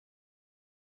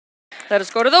Let us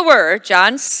go to the word,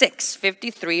 John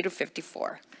 6:53 to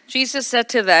 54. Jesus said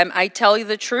to them, I tell you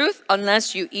the truth,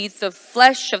 unless you eat the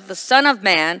flesh of the Son of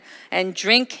Man and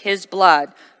drink his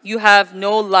blood, you have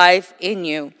no life in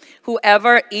you.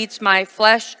 Whoever eats my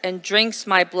flesh and drinks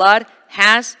my blood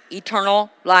has eternal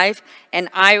life, and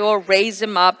I will raise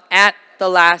him up at the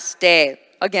last day.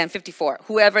 Again, 54.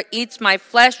 Whoever eats my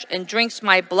flesh and drinks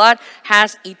my blood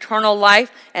has eternal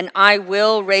life, and I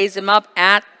will raise him up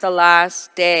at the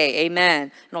last day.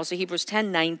 Amen. And also Hebrews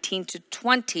 10:19 to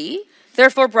 20.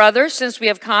 Therefore, brothers, since we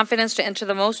have confidence to enter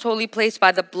the most holy place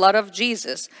by the blood of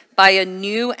Jesus, by a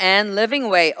new and living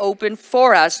way opened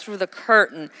for us through the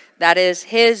curtain, that is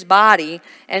his body,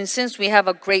 and since we have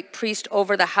a great priest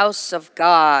over the house of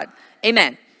God.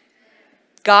 Amen.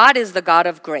 God is the God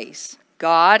of grace.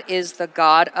 God is the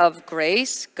God of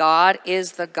grace. God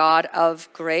is the God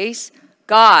of grace.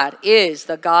 God is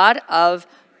the God of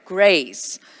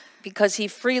grace. Because he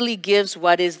freely gives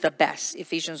what is the best.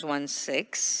 Ephesians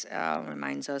 1:6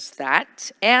 reminds us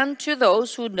that. And to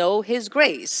those who know his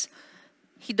grace,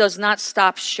 he does not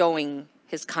stop showing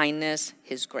his kindness,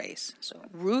 his grace. So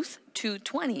Ruth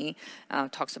 2:20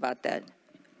 talks about that.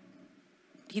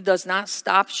 He does not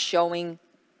stop showing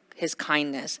his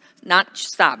kindness. Not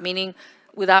stop, meaning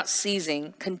without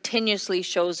ceasing, continuously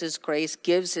shows his grace,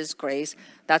 gives his grace.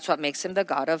 That's what makes him the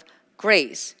God of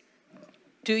grace.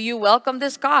 Do you welcome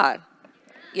this God?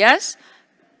 Yes?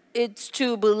 It's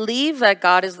to believe that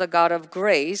God is the God of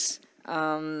grace,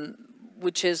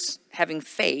 which is having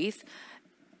faith.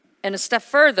 And a step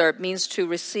further, it means to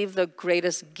receive the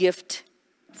greatest gift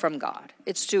from God.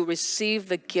 It's to receive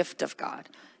the gift of God,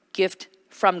 gift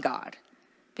from God.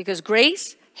 Because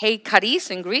grace, hei charis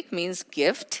in Greek, means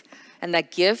gift. And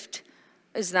that gift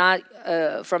is not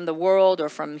from the world or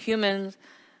from humans,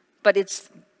 but it's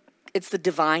the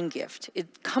divine gift.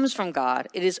 It comes from God.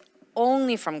 It is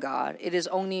only from God. It is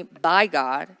only by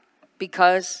God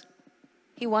because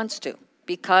he wants to,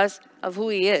 because of who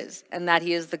he is, and that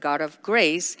he is the God of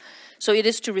grace. So it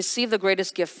is to receive the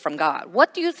greatest gift from God.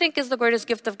 What do you think is the greatest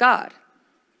gift of God?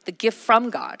 The gift from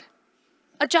God.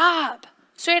 A job,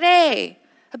 a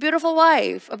beautiful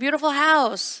wife, a beautiful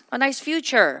house, a nice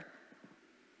future.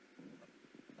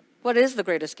 What is the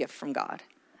greatest gift from God?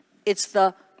 It's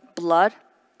the blood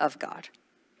of God.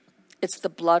 It's the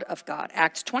blood of God.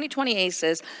 Acts 20:28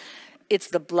 says, it's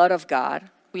the blood of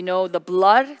God. We know the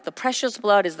blood, the precious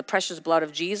blood is the precious blood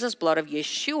of Jesus, blood of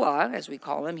Yeshua, as we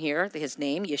call him here, his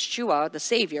name, Yeshua, the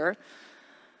Savior.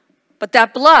 But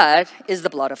that blood is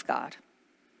the blood of God.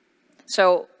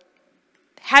 So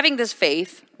having this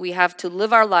faith, we have to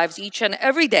live our lives each and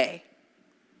every day,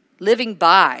 living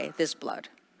by this blood,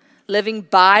 living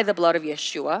by the blood of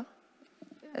Yeshua,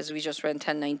 as we just read in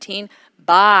 10:19,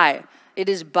 it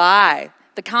is by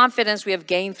the confidence we have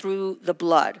gained through the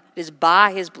blood. It is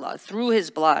by his blood, through his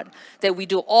blood, that we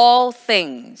do all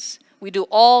things. We do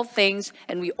all things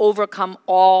and we overcome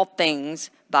all things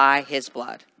by his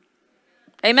blood.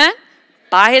 Amen?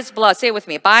 By his blood. Say it with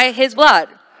me. By his blood.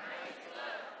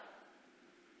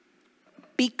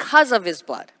 Because of his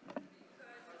blood.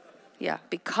 Yeah,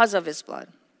 because of his blood.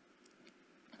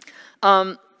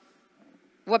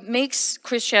 What makes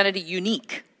Christianity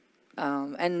unique,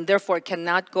 and therefore it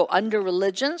cannot go under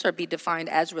religions or be defined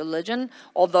as religion,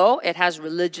 although it has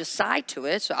religious side to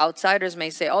it. So outsiders may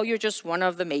say, oh, you're just one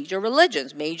of the major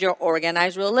religions, major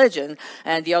organized religion,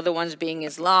 and the other ones being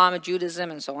Islam, Judaism,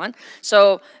 and so on.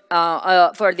 So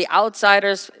for the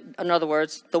outsiders, in other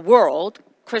words, the world,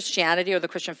 Christianity or the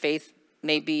Christian faith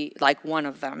may be like one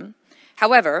of them.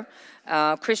 However,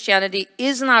 Christianity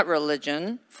is not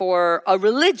religion, for a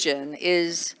religion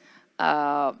is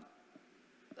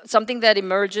something that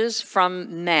emerges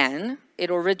from man. It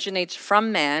originates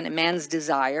from man, man's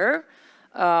desire,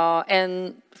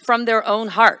 and from their own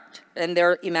heart and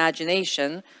their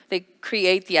imagination. They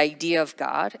create the idea of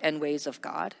God and ways of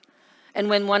God. And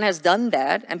when one has done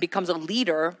that and becomes a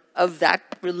leader of that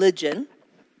religion,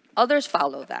 others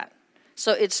follow that.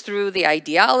 So it's through the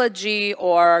ideology,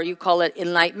 or you call it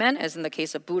enlightenment, as in the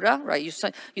case of Buddha, right?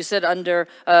 You sit under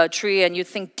a tree and you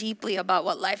think deeply about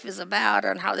what life is about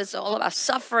and how it's all about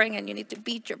suffering, and you need to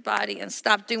beat your body and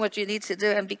stop doing what you need to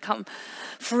do and become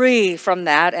free from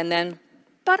that. And then,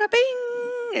 bada bing,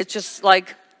 it's just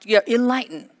like you're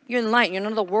enlightened. You're enlightened. You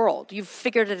know the world. You've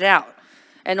figured it out.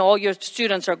 And all your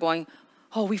students are going,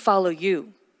 oh, we follow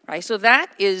you, right? So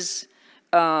that is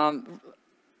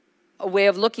a way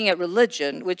of looking at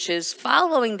religion, which is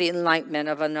following the enlightenment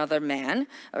of another man,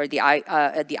 or the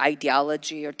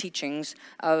ideology or teachings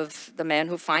of the man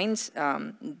who finds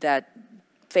that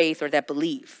faith or that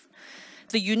belief.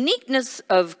 The uniqueness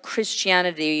of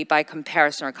Christianity by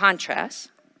comparison or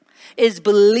contrast is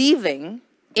believing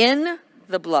in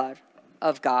the blood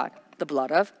of God, the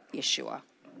blood of Yeshua.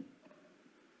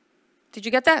 Did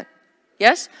you get that?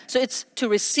 Yes? So it's to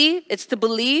receive, it's to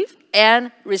believe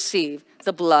and receive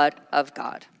the blood of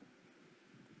God.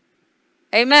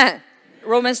 Amen.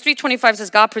 Romans 3:25 says,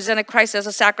 God presented Christ as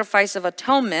a sacrifice of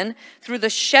atonement through the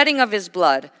shedding of his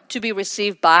blood to be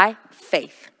received by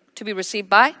faith. To be received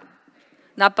by?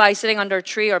 Not by sitting under a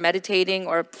tree or meditating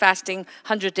or fasting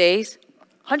 100 days.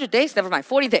 100 days? Never mind.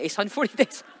 40 days. 140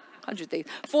 days. 100 days.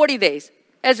 40 days.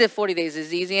 As if 40 days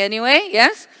is easy anyway.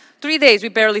 Yes? 3 days we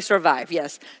barely survive.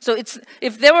 Yes. So it's,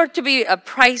 if there were to be a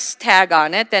price tag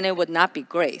on it, then it would not be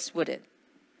grace, would it?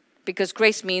 Because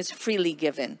grace means freely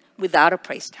given without a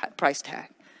price tag.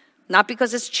 Not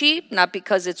because it's cheap, not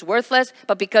because it's worthless,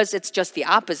 but because it's just the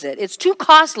opposite. It's too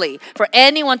costly for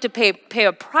anyone to pay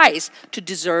a price to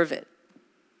deserve it.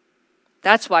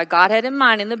 That's why God had in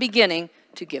mind in the beginning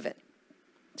to give it.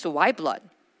 So why blood?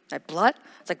 Like blood?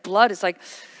 It's like blood. It's like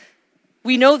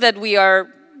we know that we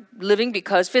are living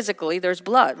because physically there's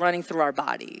blood running through our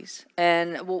bodies.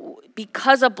 And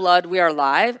because of blood, we are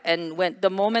alive. And when the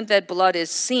moment that blood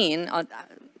is seen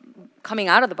coming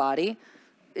out of the body,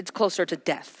 it's closer to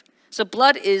death. So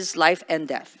blood is life and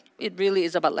death. It really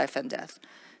is about life and death.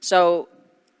 So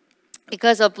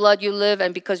because of blood you live,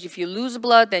 and because if you lose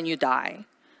blood, then you die.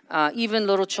 Even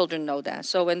little children know that.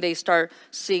 So when they start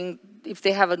seeing, if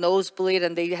they have a nosebleed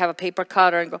and they have a paper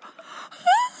cutter and go,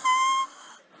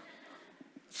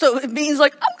 so it means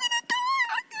like, I'm gonna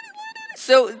die.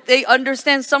 So they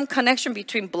understand some connection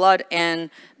between blood and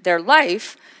their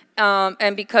life.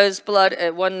 And because blood,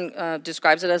 one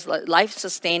describes it as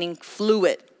life-sustaining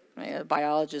fluid. Right? A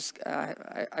biologist,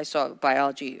 I saw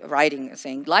biology writing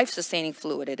saying life-sustaining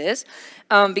fluid it is.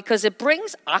 Because it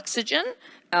brings oxygen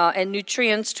and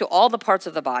nutrients to all the parts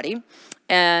of the body,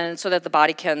 and so that the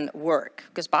body can work.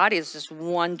 Because body is just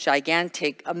one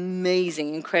gigantic,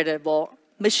 amazing, incredible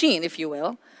machine, if you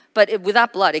will. But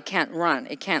without blood, it can't run,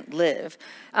 it can't live.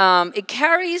 It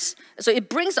carries, so it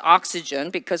brings oxygen,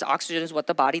 because oxygen is what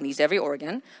the body needs, every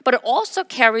organ. But it also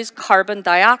carries carbon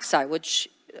dioxide, which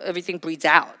everything breathes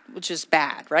out, which is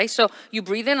bad, right? So you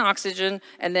breathe in oxygen,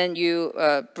 and then you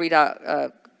breathe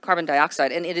out carbon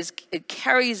dioxide, and it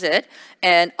carries it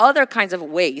and other kinds of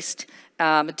waste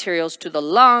materials to the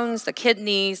lungs, the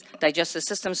kidneys, digestive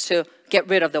systems to get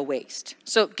rid of the waste.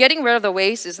 So getting rid of the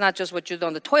waste is not just what you do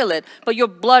on the toilet, but your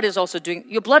blood is also doing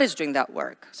that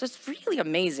work. So it's really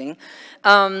amazing.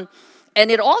 And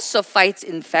it also fights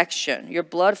infection. Your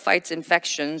blood fights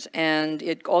infections, and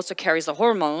it also carries the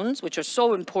hormones, which are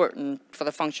so important for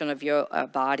the function of your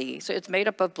body. So it's made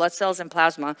up of blood cells and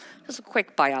plasma. Just a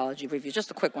quick biology review, just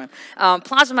a quick one.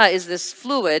 Plasma is this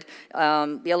fluid,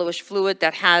 yellowish fluid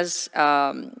that has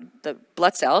the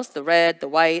blood cells, the red, the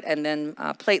white, and then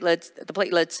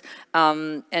platelets,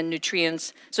 and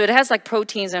nutrients. So it has like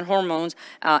proteins and hormones,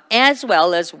 as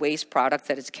well as waste products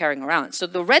that it's carrying around. So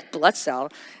the red blood cell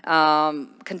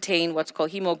contain what's called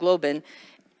hemoglobin.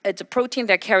 It's a protein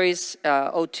that carries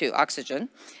O2, oxygen,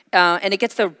 and it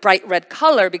gets the bright red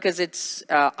color because it's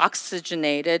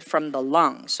oxygenated from the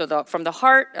lungs. So from the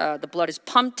heart, the blood is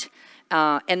pumped,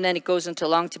 and then it goes into the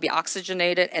lung to be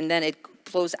oxygenated, and then it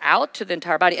flows out to the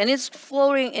entire body, and it's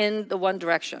flowing in the one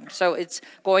direction. So it's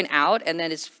going out, and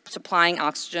then it's supplying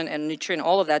oxygen and nutrient,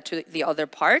 all of that to the other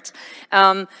parts.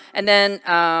 And then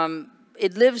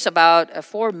it lives about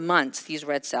 4 months, these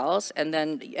red cells, and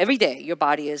then every day your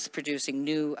body is producing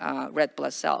new red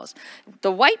blood cells.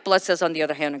 The white blood cells, on the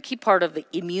other hand, are a key part of the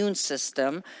immune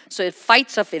system, so it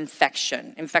fights off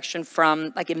infection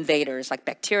from like invaders, like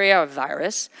bacteria or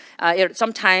virus.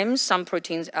 Sometimes some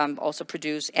proteins also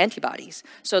produce antibodies,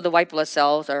 so the white blood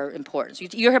cells are important. So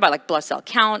you hear about like blood cell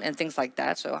count and things like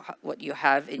that, so what you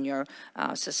have in your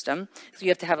system. So you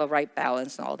have to have a right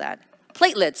balance and all that.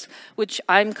 Platelets, which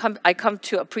I come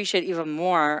to appreciate even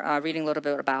more reading a little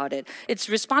bit about it. It's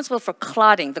responsible for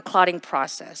clotting, the clotting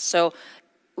process. So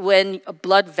when a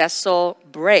blood vessel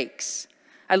breaks,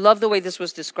 I love the way this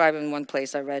was described in one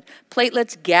place I read.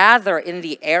 Platelets gather in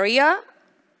the area.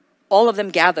 All of them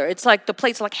gather. It's like the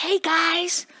plates are like, hey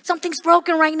guys, something's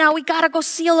broken right now. We gotta go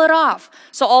seal it off.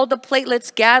 So all the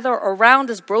platelets gather around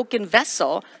this broken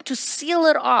vessel to seal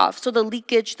it off so the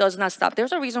leakage does not stop.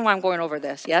 There's a reason why I'm going over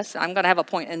this, yes? I'm gonna have a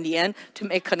point in the end to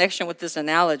make connection with this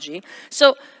analogy.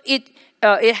 So it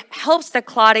helps the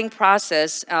clotting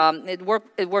process. It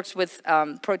works with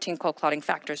protein called clotting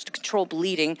factors to control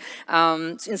bleeding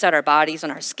inside our bodies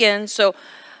and our skin. So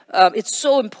it's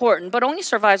so important, but only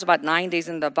survives about 9 days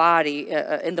in the body,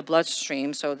 in the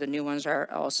bloodstream. So the new ones are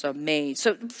also made.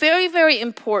 So very, very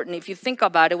important. If you think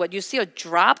about it, what you see a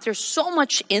drop, there's so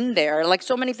much in there, like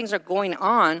so many things are going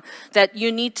on that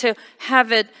you need to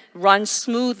have it run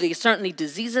smoothly. Certainly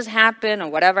diseases happen or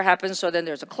whatever happens. So then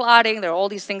there's a clotting. There are all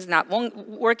these things not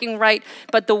working right.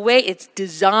 But the way it's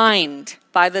designed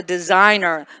by the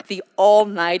designer, the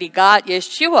Almighty God,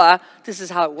 Yeshua, this is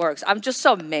how it works. I'm just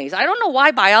so amazed. I don't know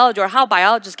why biology or how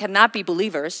biologists cannot be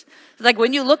believers. Like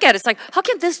when you look at it, it's like, how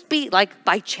can this be like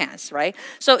by chance, right?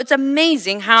 So it's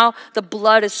amazing how the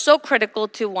blood is so critical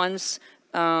to one's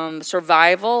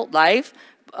survival, life,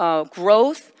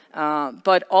 growth,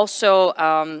 but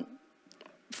also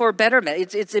for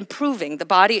betterment. It's improving the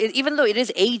body. Even though it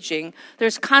is aging,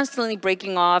 there's constantly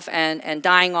breaking off and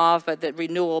dying off, but the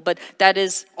renewal, but that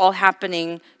is all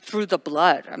happening through the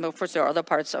blood. I mean, of course, there are other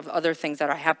parts of other things that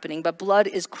are happening, but blood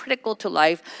is critical to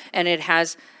life, and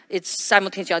it's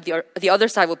simultaneously, the other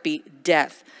side would be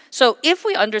death. So if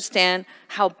we understand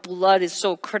how blood is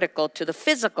so critical to the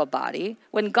physical body,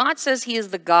 when God says he is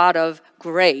the God of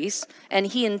grace, and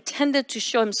he intended to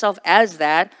show himself as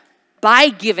that by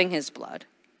giving his blood,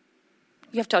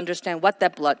 you have to understand what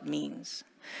that blood means.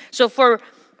 So for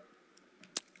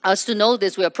us to know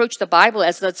this, we approach the Bible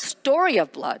as the story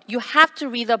of blood. You have to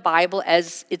read the Bible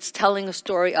as it's telling a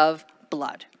story of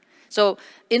blood. So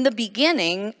in the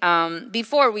beginning,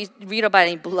 before we read about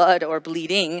any blood or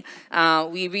bleeding,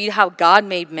 we read how God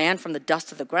made man from the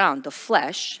dust of the ground, the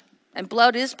flesh. And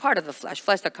blood is part of the flesh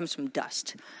that comes from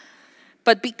dust.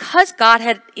 But because God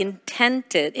had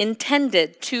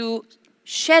intended to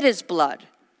shed his blood,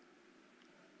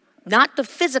 not the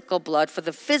physical blood for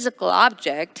the physical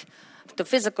object, the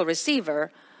physical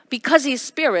receiver, because he's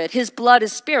spirit, his blood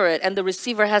is spirit, and the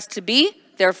receiver has to be,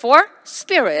 therefore,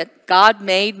 spirit. God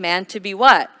made man to be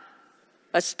what?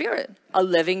 A spirit, a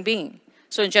living being.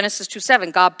 So in Genesis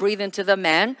 2:7, God breathed into the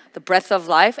man the breath of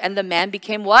life, and the man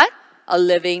became what? A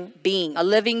living being. A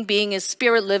living being is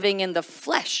spirit living in the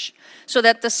flesh, so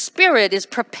that the spirit is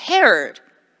prepared.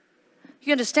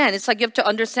 You understand? It's like you have to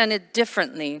understand it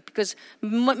differently, because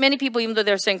many people, even though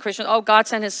they're saying Christian, oh, God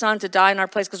sent his son to die in our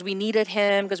place because we needed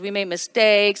him, because we made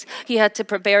mistakes. He had to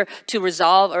prepare to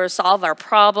resolve or solve our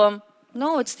problem.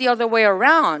 No, it's the other way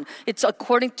around. It's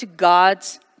according to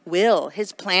God's will,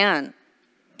 his plan.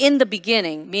 In the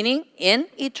beginning, meaning in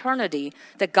eternity,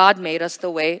 that God made us the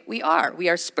way we are. We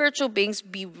are spiritual beings,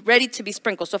 be ready to be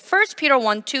sprinkled. So 1 Peter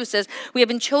 1:2 says, we have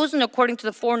been chosen according to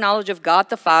the foreknowledge of God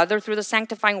the Father through the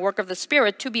sanctifying work of the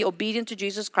Spirit to be obedient to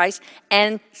Jesus Christ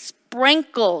and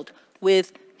sprinkled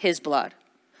with his blood.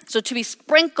 So to be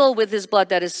sprinkled with his blood,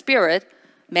 that is spirit,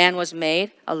 man was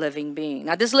made a living being.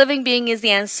 Now this living being is the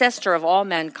ancestor of all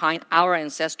mankind, our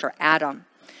ancestor Adam.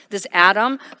 This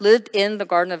Adam lived in the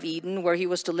Garden of Eden where he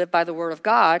was to live by the word of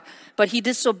God, but he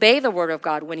disobeyed the word of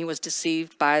God when he was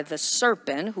deceived by the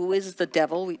serpent, who is the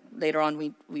devil. Later on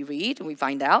we read and we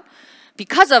find out.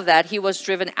 Because of that, he was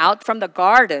driven out from the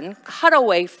garden, cut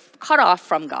off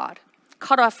from God.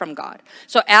 Cut off from God.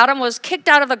 So Adam was kicked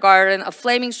out of the garden. A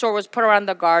flaming sword was put around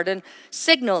the garden,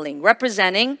 signaling,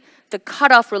 representing the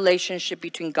cut-off relationship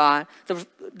between God.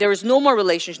 There is no more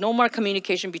relationship, no more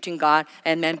communication between God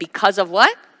and man because of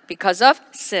what? Because of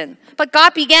sin. But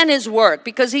God began his work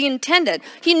because he intended.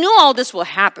 He knew all this will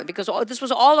happen because this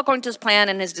was all according to his plan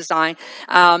and his design.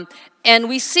 And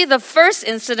we see the first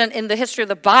incident in the history of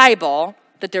the Bible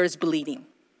that there is bleeding.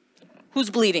 Who's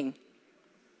bleeding?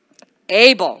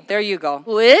 Abel. There you go.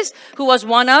 Who was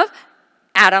one of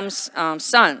Adam's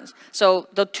sons. So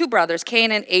the two brothers,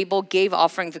 Cain and Abel, gave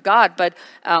offering to God, but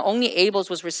only Abel's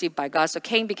was received by God. So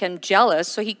Cain became jealous,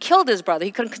 so he killed his brother.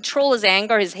 He couldn't control his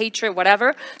anger, his hatred,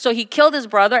 whatever. So he killed his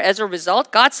brother. As a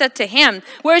result, God said to him,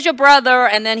 where's your brother?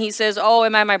 And then he says, oh,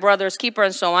 am I my brother's keeper?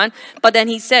 And so on. But then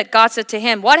God said to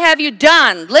him, what have you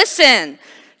done? Listen,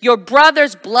 your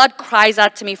brother's blood cries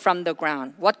out to me from the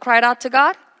ground. What cried out to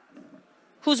God?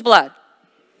 Whose blood?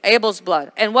 Abel's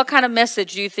blood. And what kind of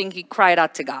message do you think he cried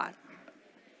out to God?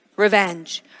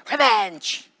 Revenge.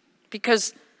 Revenge.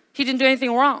 Because he didn't do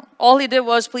anything wrong. All he did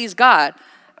was please God.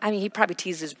 I mean, he probably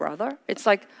teased his brother. It's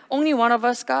like, only one of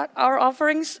us got our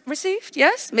offerings received.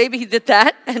 Yes, maybe he did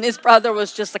that. And his brother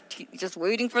was just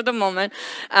waiting for the moment.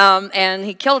 And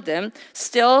he killed him.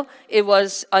 Still, it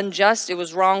was unjust. It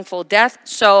was wrongful death.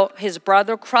 So his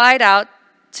brother cried out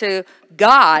to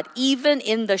God, even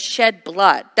in the shed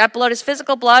blood. That blood is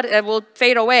physical blood and will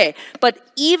fade away. But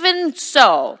even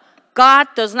so, God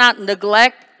does not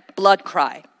neglect blood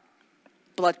cry.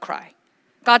 Blood cry.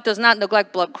 God does not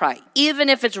neglect blood cry. Even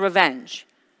if it's revenge,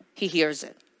 he hears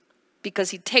it. Because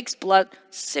he takes blood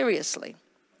seriously.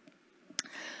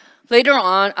 Later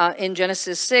on in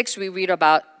Genesis 6, we read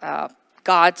about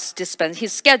God's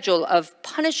his schedule of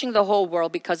punishing the whole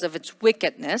world because of its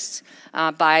wickedness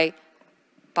by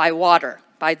water,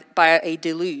 by a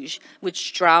deluge,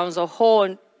 which drowns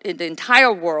the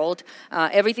entire world.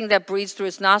 Everything that breathes through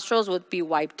its nostrils would be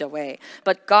wiped away.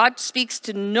 But God speaks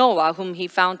to Noah, whom he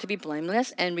found to be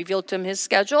blameless, and revealed to him his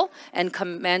schedule and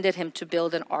commanded him to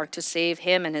build an ark to save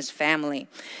him and his family.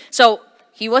 So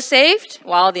he was saved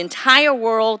while the entire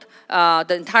world,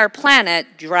 the entire planet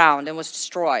drowned and was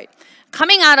destroyed.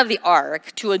 Coming out of the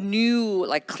ark to a new,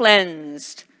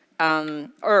 cleansed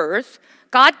earth,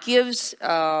 God gives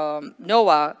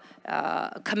Noah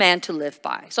a command to live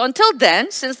by. So until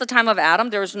then, since the time of Adam,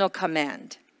 there was no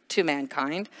command to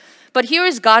mankind. But here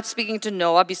is God speaking to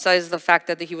Noah, besides the fact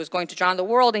that he was going to drown the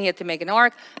world and he had to make an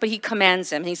ark, but he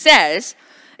commands him. He says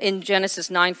in Genesis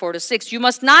 9:4-6, you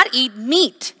must not eat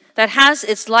meat that has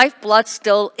its lifeblood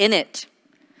still in it.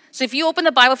 So if you open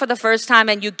the Bible for the first time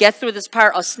and you get through this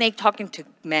part of snake talking to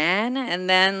man, and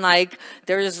then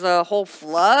there's the whole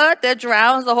flood that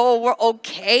drowns the whole world.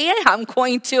 Okay, I'm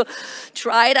going to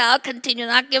try it out, continue,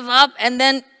 not give up. And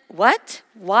then what?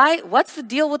 Why? What's the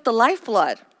deal with the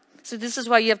lifeblood? So this is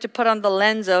why you have to put on the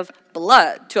lens of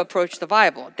blood to approach the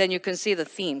Bible. Then you can see the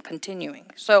theme continuing.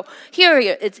 So here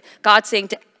it's God saying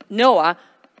to Noah,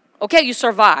 okay, you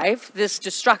survive this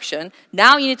destruction.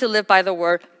 Now you need to live by the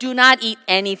word. Do not eat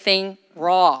anything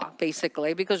raw,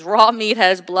 basically, because raw meat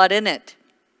has blood in it.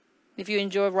 If you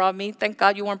enjoy raw meat, thank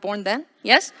God you weren't born then.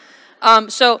 Yes?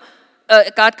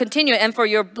 God continued, and for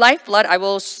your lifeblood, I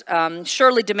will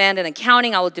surely demand an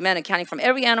accounting. I will demand accounting from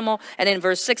every animal. And in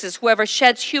verse 6 is whoever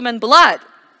sheds human blood,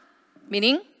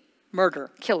 meaning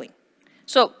murder, killing.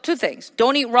 So two things.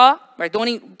 Don't eat raw, right? Don't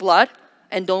eat blood,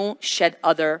 and don't shed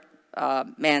other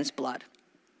man's blood.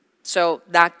 So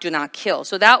that do not kill.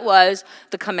 So that was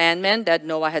the commandment that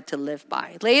Noah had to live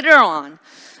by. Later on,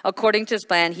 according to his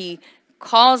plan, he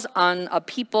calls on a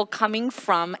people coming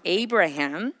from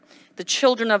Abraham, the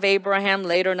children of Abraham,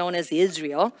 later known as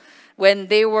Israel, when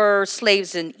they were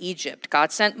slaves in Egypt.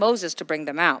 God sent Moses to bring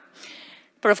them out.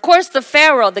 But of course, the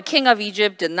Pharaoh, the king of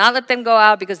Egypt, did not let them go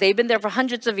out because they've been there for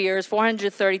hundreds of years,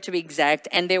 430 to be exact,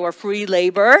 and they were free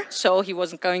labor, so he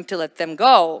wasn't going to let them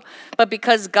go. But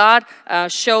because God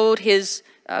showed his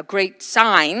great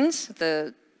signs,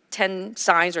 the 10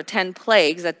 signs or 10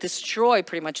 plagues that destroy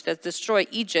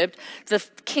Egypt, the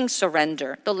king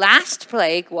surrendered. The last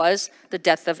plague was the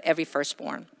death of every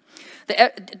firstborn.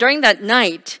 During that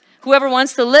night, whoever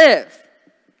wants to live,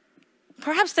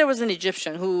 perhaps there was an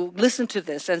Egyptian who listened to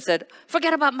this and said,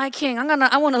 forget about my king.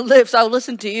 I want to live, so I'll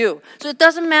listen to you. So it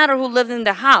doesn't matter who lived in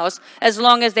the house as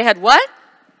long as they had what?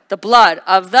 The blood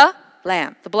of the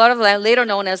lamb. The blood of the lamb, later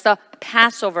known as the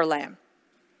Passover lamb.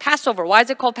 Passover, why is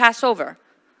it called Passover?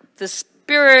 The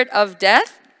spirit of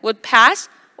death would pass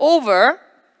over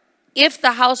if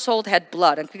the household had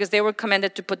blood, and because they were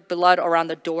commanded to put blood around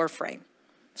the door frame.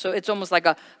 So it's almost like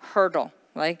a hurdle.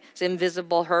 Right? It's an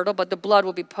invisible hurdle, but the blood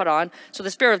will be put on. So the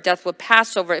spirit of death would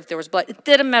pass over if there was blood. It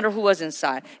didn't matter who was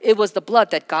inside. It was the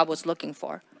blood that God was looking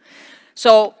for.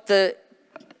 So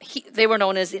they were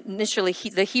known as initially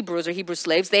the Hebrews or Hebrew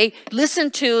slaves. They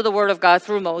listened to the word of God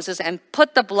through Moses and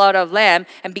put the blood of lamb.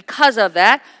 And because of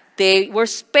that, they were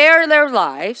spared their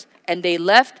lives and they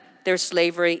left their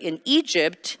slavery in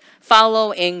Egypt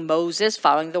following Moses,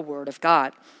 following the word of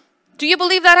God. Do you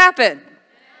believe that happened?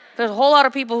 There's a whole lot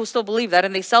of people who still believe that,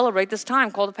 and they celebrate this time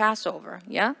called the Passover,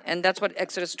 yeah? And that's what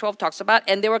Exodus 12 talks about,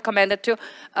 and they were commanded to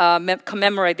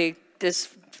commemorate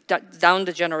this down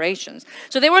the generations.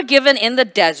 So they were given in the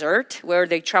desert, where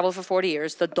they traveled for 40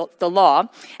 years, the law.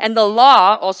 And the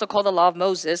law, also called the law of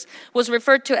Moses, was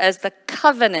referred to as the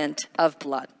covenant of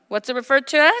blood. What's it referred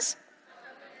to as?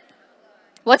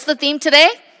 What's the theme today?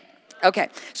 Okay,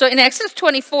 so in Exodus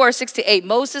 24:6-8,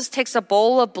 Moses takes a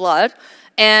bowl of blood,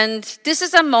 and this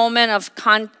is a moment of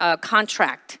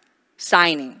contract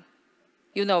signing.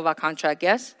 You know about contract,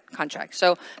 yes? Contract.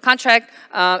 So contract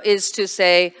is to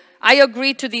say, I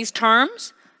agree to these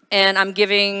terms, and I'm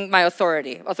giving my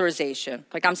authorization.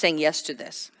 Like I'm saying yes to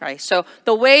this, right? So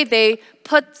the way they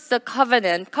put the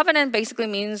covenant basically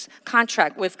means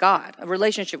contract with God, a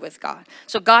relationship with God.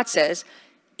 So God says,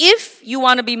 if you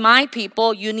want to be my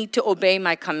people, you need to obey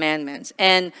my commandments.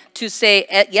 And to say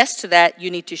yes to that, you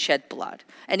need to shed blood.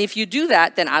 And if you do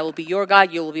that, then I will be your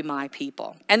God, you will be my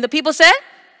people. And the people said,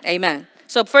 amen.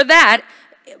 So for that,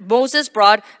 Moses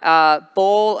brought a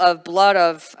bowl of blood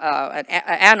of an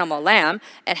animal, lamb,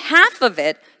 and half of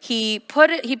it, he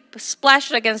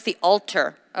splashed it against the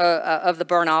altar of the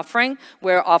burnt offering,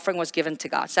 where offering was given to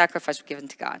God, sacrifice was given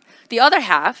to God. The other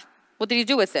half, what did he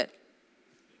do with it?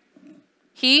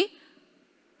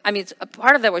 A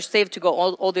part of that was saved to go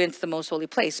all the way into the most holy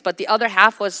place. But the other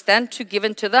half was then to give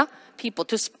to the people.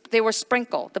 They were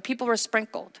sprinkled. The people were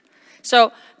sprinkled.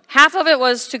 So half of it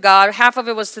was to God, half of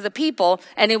it was to the people,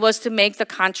 and it was to make the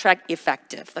contract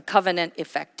effective, the covenant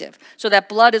effective. So that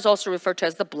blood is also referred to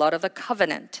as the blood of the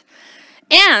covenant.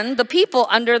 And the people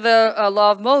under the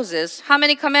law of Moses, how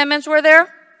many commandments were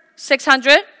there?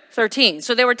 613.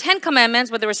 So there were 10 commandments,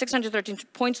 but there were 613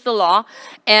 points to the law.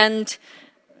 And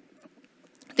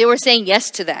they were saying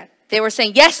yes to that. They were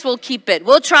saying, yes, we'll keep it.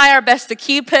 We'll try our best to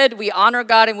keep it. We honor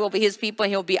God and we'll be his people and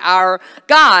he'll be our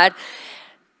God.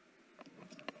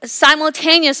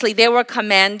 Simultaneously, they were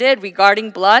commanded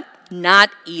regarding blood, not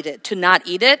eat it, to not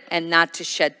eat it and not to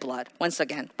shed blood once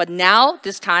again. But now,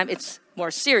 this time, it's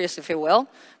more serious, if you will,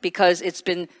 because it's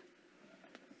been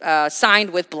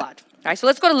signed with blood. All right, so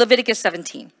let's go to Leviticus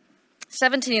 17.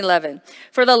 17:11.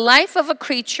 For the life of a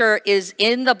creature is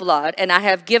in the blood, and I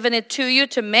have given it to you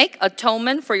to make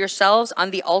atonement for yourselves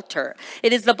on the altar.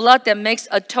 It is the blood that makes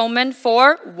atonement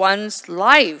for one's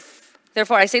life.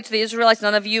 Therefore, I say to the Israelites,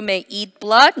 none of you may eat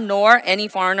blood, nor any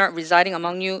foreigner residing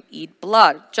among you eat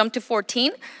blood. Jump to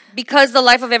 14. Because the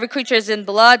life of every creature is in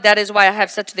blood, that is why I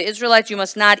have said to the Israelites, you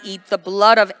must not eat the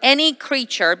blood of any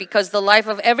creature, because the life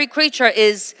of every creature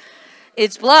is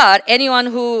its blood. Anyone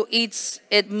who eats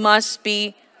it must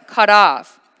be cut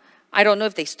off. I don't know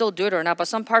if they still do it or not, but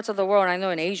some parts of the world, I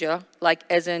know in Asia, like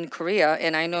as in Korea,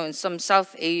 and I know in some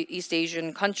Southeast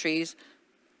Asian countries,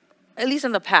 at least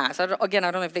in the past, I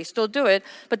don't know if they still do it,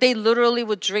 but they literally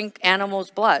would drink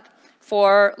animals' blood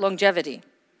for longevity.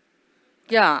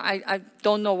 Yeah, I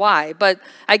don't know why, but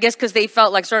I guess because they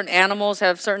felt like certain animals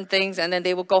have certain things, and then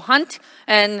they would go hunt.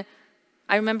 And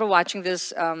I remember watching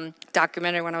this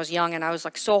documentary when I was young, and I was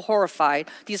like so horrified.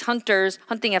 These hunters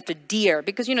hunting after deer,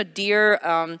 because you know deer,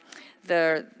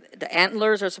 the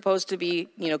antlers are supposed to be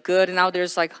good, and now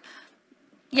there's like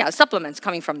supplements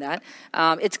coming from that.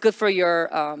 It's good for your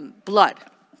blood,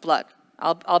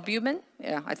 albumin.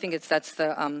 Yeah, I think that's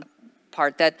the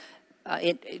part that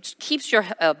it keeps your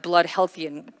blood healthy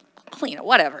and clean or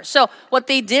whatever. So what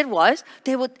they did was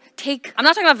they would take, I'm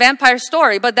not talking about vampire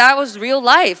story, but that was real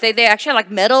life. They actually had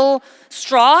like metal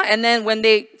straw, and then when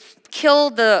they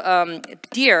killed the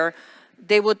deer,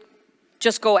 they would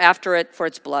just go after it for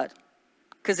its blood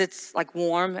because it's like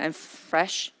warm and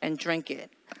fresh, and drink it.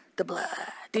 The blood.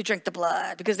 They drink the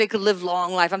blood because they could live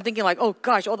long life. I'm thinking like, oh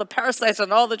gosh, all the parasites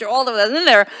and all of that in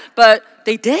there, but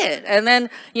they did. And then,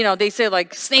 they say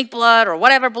like snake blood or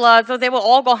whatever blood. So they will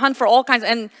all go hunt for all kinds.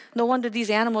 And no wonder these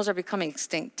animals are becoming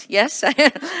extinct. Yes?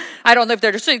 I don't know if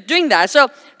they're just doing that. So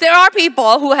there are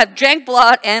people who have drank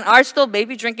blood and are still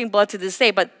maybe drinking blood to this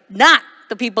day, but not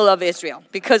the people of Israel,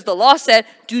 because the law said,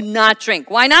 do not drink.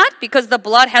 Why not? Because the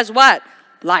blood has what?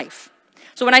 Life.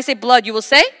 So when I say blood, you will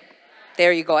say,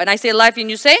 there you go. And I say life and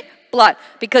you say blood,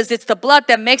 because it's the blood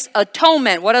that makes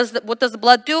atonement. What does the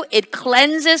blood do? It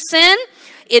cleanses sin,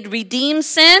 it redeems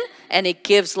sin, and it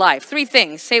gives life. 3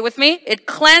 things. Say it with me. It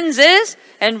cleanses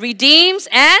and redeems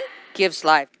and gives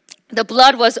life. The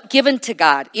blood was given to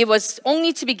God. It was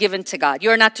only to be given to God.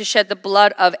 You are not to shed the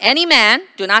blood of any man.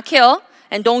 Do not kill,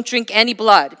 and don't drink any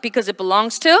blood, because it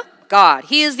belongs to God.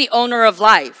 He is the owner of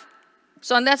life.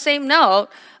 So on that same note,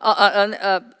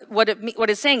 what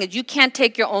it's saying is you can't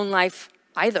take your own life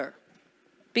either,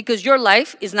 because your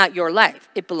life is not your life.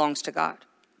 It belongs to God,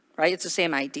 right? It's the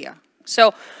same idea.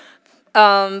 So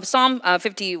Psalm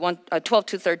 51,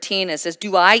 12-13, it says,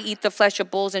 do I eat the flesh of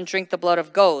bulls and drink the blood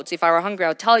of goats? If I were hungry,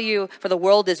 I'll tell you, for the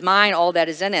world is mine, all that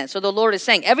is in it. So the Lord is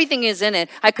saying, everything is in it.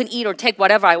 I can eat or take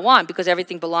whatever I want because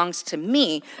everything belongs to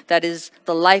me. That is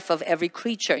the life of every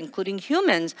creature, including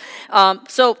humans.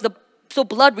 So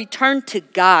blood returned to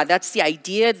God. That's the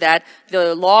idea that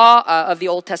the law of the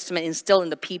Old Testament instilled in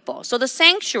the people. So the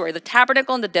sanctuary, the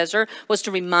tabernacle in the desert, was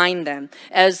to remind them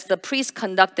as the priest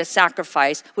conducted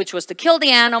sacrifice, which was to kill the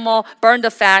animal, burn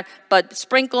the fat, but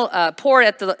pour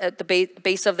it at the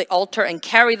base of the altar and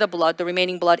carry the blood, the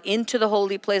remaining blood, into the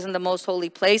holy place and the most holy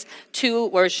place to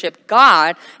worship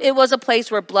God. It was a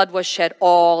place where blood was shed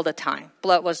all the time.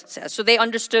 Blood was shed. So they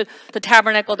understood the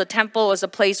tabernacle, the temple, was a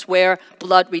place where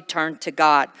blood returned to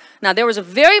God. Now, there was a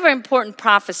very, very important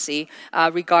prophecy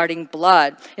regarding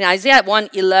blood. In Isaiah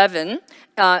 1:11,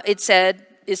 it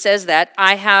says that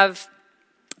I have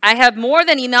more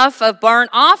than enough of burnt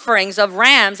offerings of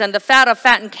rams and the fat of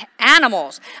fattened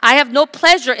animals. I have no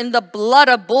pleasure in the blood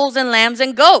of bulls and lambs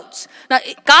and goats. Now,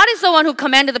 God is the one who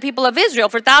commanded the people of Israel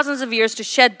for thousands of years to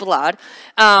shed blood.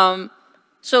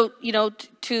 So,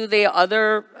 to the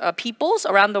other peoples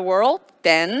around the world,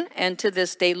 then and to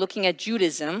this day, looking at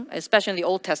Judaism, especially in the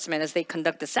Old Testament as they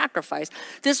conduct the sacrifice,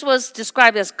 this was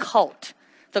described as cult,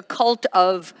 the cult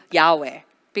of Yahweh.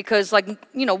 Because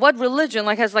what religion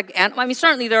has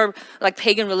certainly there are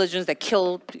pagan religions that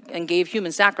killed and gave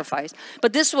human sacrifice.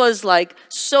 But this was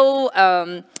so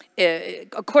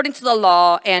according to the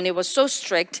law, and it was so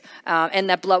strict, and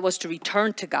that blood was to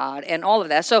return to God and all of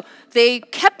that. So they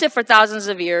kept it for thousands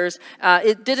of years.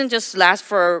 It didn't just last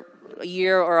for a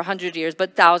year or 100 years,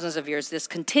 but thousands of years. This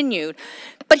continued.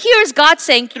 But here's God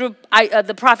saying through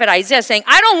the prophet Isaiah saying,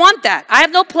 I don't want that. I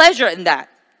have no pleasure in that.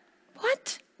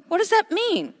 What? What does that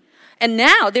mean? And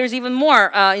now there's even more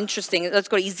interesting. Let's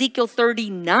go to Ezekiel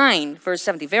 39, verse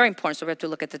 17. Very important, so we have to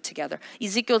look at it together.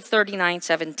 Ezekiel 39,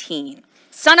 17.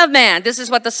 Son of man, this is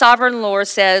what the sovereign Lord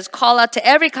says. Call out to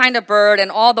every kind of bird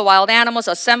and all the wild animals.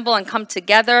 Assemble and come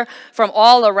together from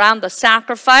all around the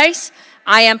sacrifice.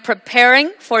 I am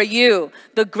preparing for you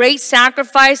the great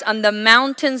sacrifice on the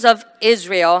mountains of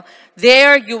Israel.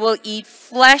 There you will eat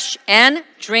flesh and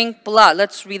drink blood.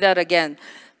 Let's read that again.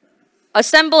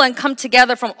 Assemble and come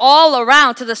together from all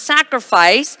around to the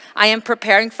sacrifice I am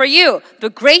preparing for you. The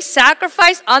great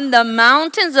sacrifice on the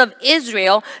mountains of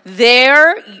Israel.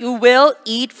 There you will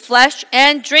eat flesh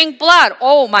and drink blood.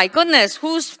 Oh my goodness.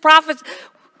 Whose prophet,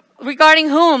 regarding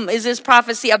whom is this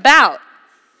prophecy about?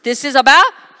 This is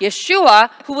about Yeshua,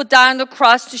 who would die on the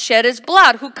cross to shed his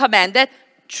blood, who commanded,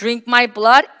 drink my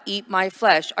blood, eat my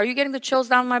flesh. Are you getting the chills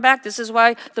down my back? This is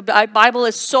why the Bible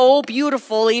is so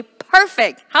beautifully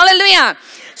perfect. Hallelujah.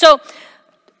 So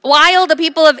while the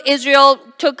people of Israel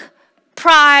took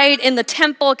pride in the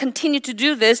temple, continued to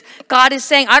do this, God is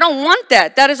saying, I don't want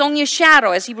that. That is only a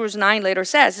shadow, as Hebrews 9 later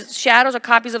says. Shadows are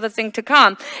copies of the thing to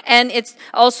come. And it's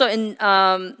also in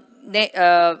Nahum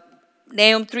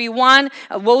 3:1,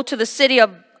 woe to the city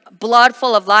of blood,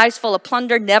 full of lies, full of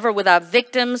plunder, never without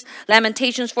victims.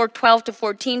 Lamentations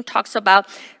 4:12-14 talks about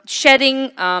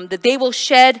shedding, that they will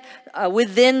shed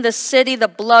within the city the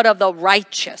blood of the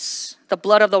righteous. The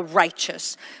blood of the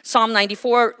righteous. Psalm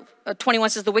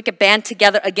 94:21 says, the wicked band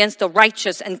together against the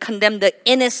righteous and condemn the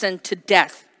innocent to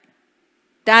death.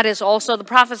 That is also the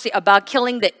prophecy about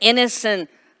killing the innocent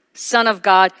Son of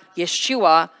God,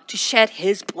 Yeshua, to shed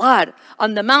his blood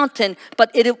on the mountain. But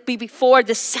it will be before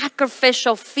the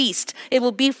sacrificial feast. It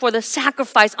will be for the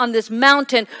sacrifice on this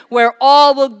mountain where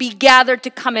all will be gathered to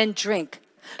come and drink.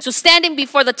 So standing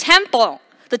before the temple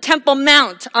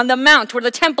mount, on the mount where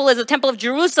the temple is, the temple of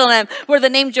Jerusalem, where the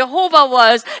name Jehovah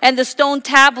was, and the stone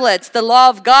tablets, the law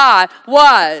of God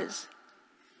was.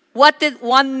 What did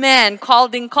one man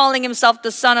calling himself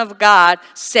the Son of God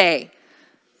say?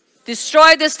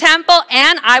 Destroy this temple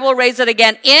and I will raise it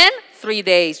again in 3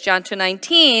 days. John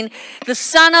 2:19. The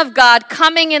Son of God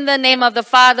coming in the name of the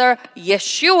Father,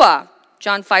 Yeshua.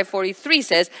 John 5:43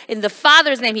 says, in the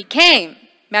Father's name he came.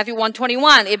 Matthew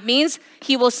 1:21. It means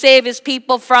he will save his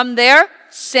people from their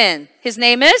sin. His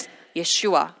name is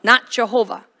Yeshua, not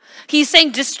Jehovah. He's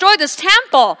saying, destroy this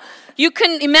temple. You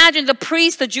can imagine the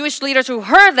priests, the Jewish leaders who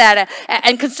heard that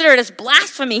and consider it as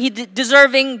blasphemy. He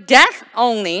deserving death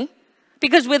only.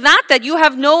 Because without that, you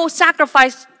have no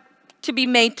sacrifice to be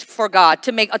made for God,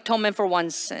 to make atonement for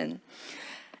one's sin.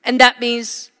 And that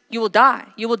means you will die.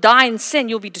 You will die in sin.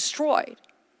 You'll be destroyed.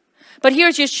 But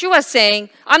here's Yeshua saying,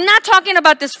 I'm not talking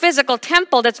about this physical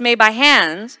temple that's made by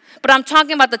hands, but I'm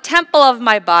talking about the temple of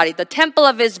my body, the temple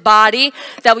of his body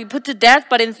that we put to death,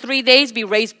 but in 3 days be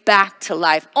raised back to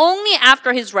life. Only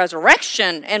after his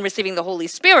resurrection and receiving the Holy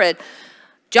Spirit,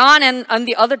 John and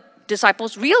the other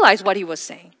disciples realized what he was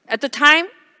saying. At the time,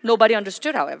 nobody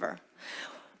understood, however.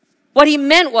 What he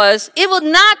meant was, it will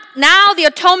not, now the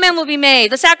atonement will be made.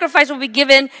 The sacrifice will be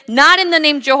given, not in the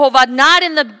name Jehovah, not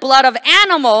in the blood of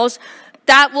animals,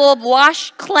 that will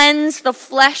cleanse the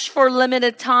flesh for a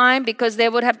limited time, because they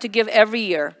would have to give every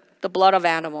year the blood of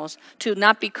animals to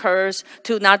not be cursed,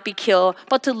 to not be killed,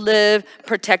 but to live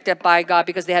protected by God,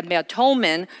 because they had made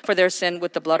atonement for their sin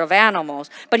with the blood of animals.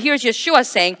 But here's Yeshua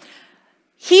saying,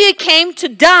 he came to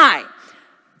die.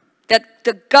 That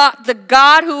the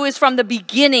God who is from the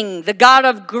beginning, the God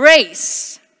of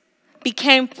grace,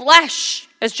 became flesh.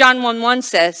 As John 1:1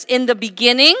 says, in the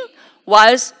beginning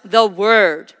was the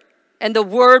Word. And the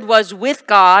Word was with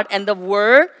God, and the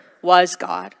Word was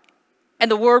God. And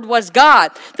the Word was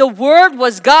God. The Word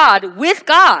was God with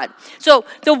God. So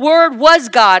the Word was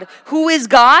God. Who is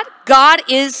God? God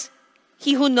is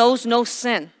he who knows no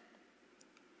sin.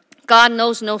 God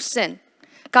knows no sin.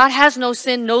 God has no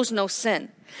sin, knows no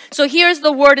sin. So here's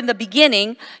the Word in the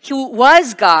beginning, who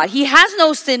was God. He has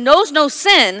no sin, knows no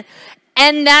sin,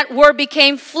 and that Word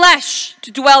became flesh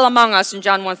to dwell among us. In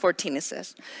John 1:14 it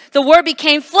says. The Word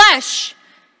became flesh.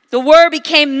 The Word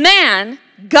became man.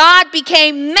 God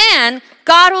became man.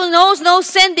 God who knows no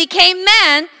sin became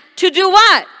man to do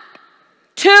what?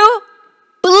 To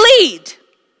bleed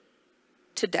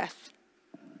to death.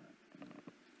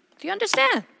 Do you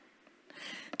understand?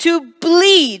 To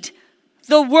bleed.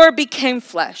 The Word became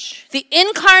flesh. The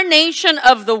incarnation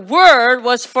of the Word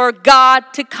was for God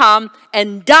to come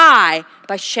and die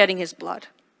by shedding His blood.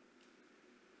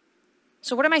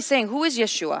 So what am I saying? Who is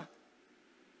Yeshua?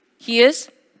 He is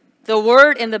the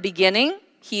Word in the beginning.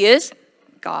 He is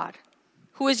God.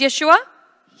 Who is Yeshua?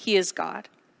 He is God.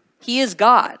 He is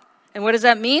God. And what does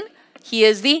that mean? He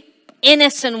is the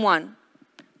innocent one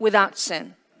without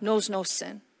sin, knows no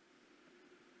sin.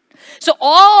 So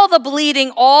all the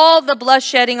bleeding, all the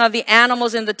bloodshedding of the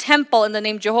animals in the temple in the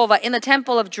name Jehovah, in the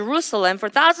temple of Jerusalem for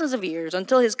thousands of years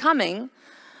until His coming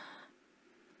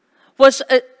was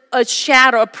a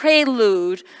shadow, a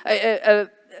prelude, a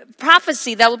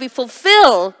prophecy that will be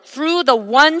fulfilled through the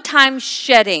one-time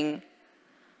shedding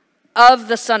of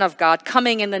the Son of God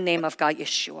coming in the name of God,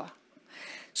 Yeshua.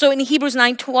 So in Hebrews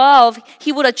 9:12,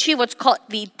 He would achieve what's called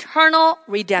the eternal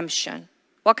redemption.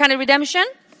 What kind of redemption?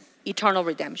 Eternal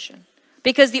redemption.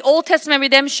 Because the Old Testament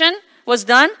redemption was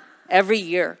done every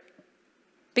year.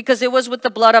 Because it was with the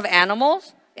blood of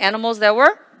animals that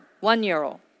were 1 year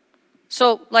old.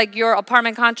 So like your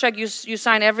apartment contract you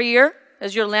sign every year,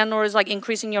 as your landlord is like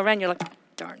increasing your rent, you're like,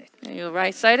 darn it. And you're right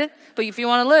excited. But if you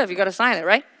want to live, you got to sign it,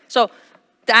 right? So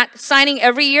that signing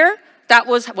every year, that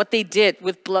was what they did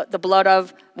with the blood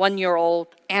of 1 year old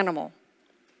animal.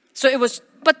 So it was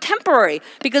but temporary,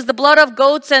 because the blood of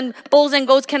goats and bulls and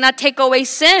goats cannot take away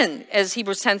sin, as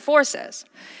Hebrews 10:4 says.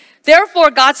 Therefore,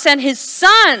 God sent His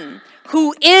Son,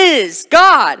 who is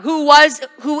God,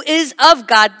 who is of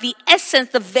God, the essence,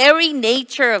 the very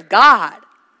nature of God.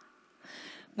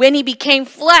 When He became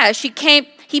flesh,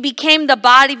 He became the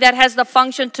body that has the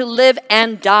function to live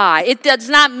and die. It does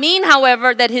not mean,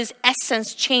 however, that His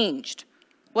essence changed.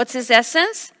 What's His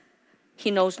essence? He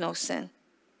knows no sin.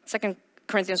 2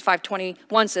 Corinthians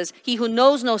 5:21 says, He who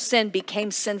knows no sin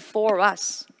became sin for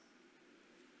us.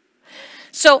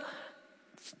 So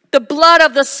the blood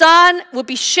of the Son will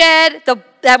be shed.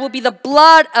 That will be the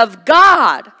blood of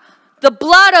God. The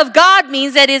blood of God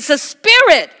means that it's a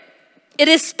spirit. It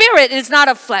is spirit. It is not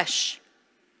of flesh.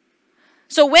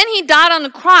 So when He died on the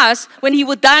cross, when He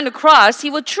would die on the cross, He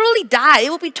would truly die.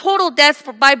 It would be total death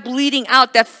by bleeding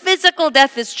out. That physical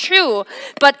death is true,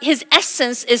 but His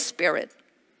essence is spirit.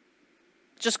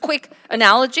 Just quick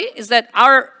analogy is that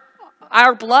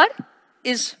our blood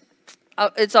is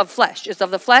it's of flesh. It's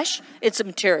of the flesh. It's a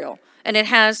material, and it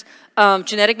has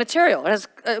genetic material. It has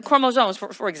chromosomes,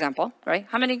 for example, right?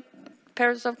 How many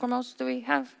pairs of chromosomes do we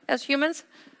have as humans?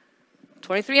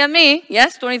 23 on me.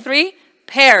 Yes, 23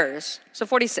 pairs. So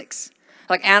 46.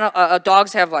 Like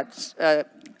dogs have what?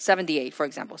 78, for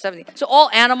example. 70. So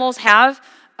all animals have,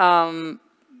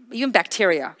 even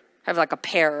bacteria have like a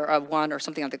pair of one or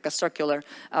something like a circular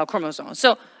chromosome.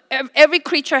 So every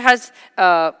creature has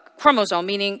chromosome,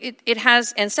 meaning it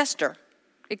has ancestor.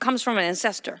 It comes from an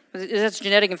ancestor. It has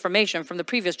genetic information from the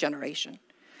previous generation.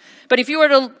 But if you were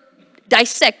to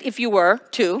dissect, if you were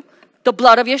to, the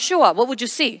blood of Yeshua, what would you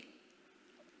see?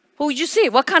 What would you see?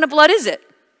 What kind of blood is it?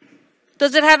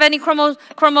 Does it have any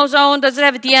chromosome? Does it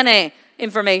have DNA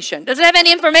information? Does it have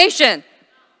any information?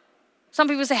 Some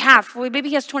people say half. Well, maybe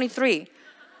he has 23.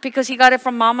 Because he got it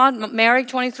from Mama, Mary,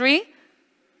 23?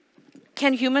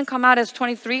 Can human come out as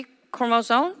 23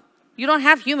 chromosome? You don't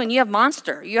have human, you have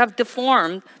monster. You have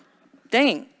deformed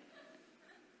thing.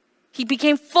 He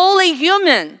became fully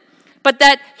human. But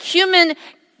that human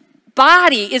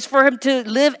body is for Him to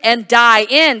live and die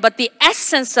in. But the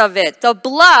essence of it, the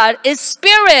blood, is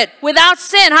spirit without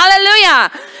sin.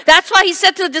 Hallelujah. That's why He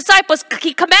said to the disciples,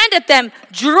 He commanded them,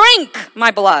 drink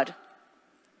my blood.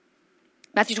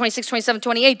 Matthew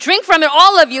 26:27-28, drink from it,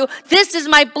 all of you. This is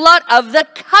my blood of the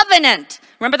covenant.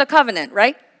 Remember the covenant,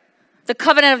 right? The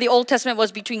covenant of the Old Testament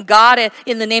was between God and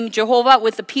in the name of Jehovah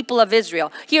with the people of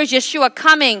Israel. Here's Yeshua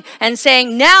coming and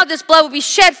saying, now this blood will be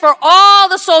shed for all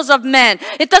the souls of men.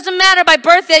 It doesn't matter by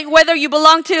birth whether you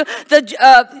belong to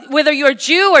whether you're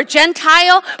Jew or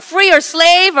Gentile, free or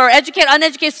slave, or educated,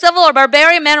 uneducated, civil or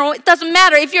barbarian, man, or it doesn't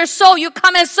matter. If you're soul, you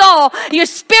come as soul, you're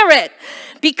spirit.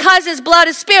 Because His blood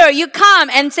is spirit, you come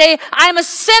and say, I'm a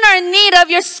sinner in need of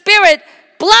your spirit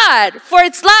blood for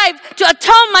its life to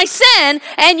atone my sin,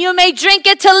 and you may drink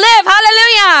it to live.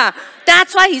 Hallelujah.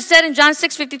 That's why He said in John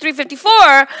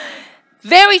 6:53-54,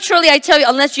 very truly I tell you,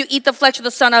 unless you eat the flesh of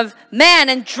the Son of Man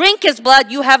and drink His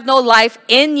blood, you have no life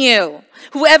in you.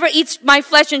 Whoever eats my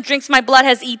flesh and drinks my blood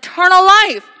has eternal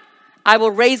life, I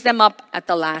will raise them up at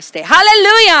the last day.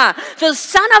 Hallelujah. The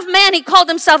Son of Man, he called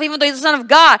himself, even though he's the Son of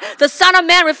God. The Son of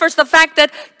Man refers to the fact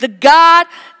that the God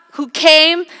who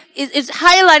came is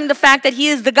highlighting the fact that he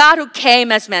is the God who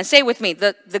came as man. Say it with me.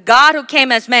 The God who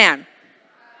came as man.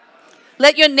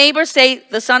 Let your neighbor say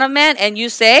the Son of Man, and you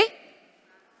say?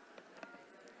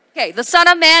 Okay, the Son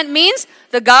of Man means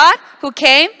the God who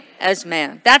came as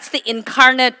man. That's the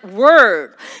incarnate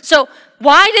word. So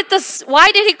why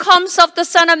did he call himself the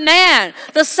Son of Man?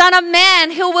 The Son of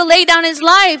Man who will lay down his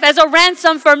life as a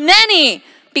ransom for many,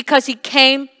 because he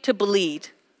came to bleed.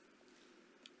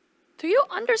 Do you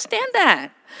understand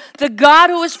that? The God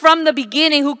who is from the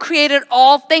beginning, who created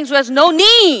all things, who has no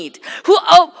need, who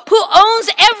owns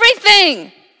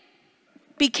everything,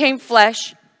 became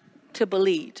flesh to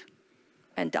bleed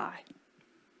and die.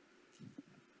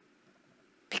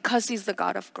 Because he's the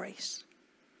God of grace.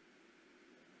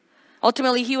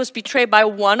 Ultimately, he was betrayed by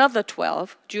one of the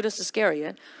 12, Judas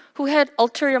Iscariot, who had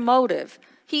ulterior motive.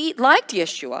 He liked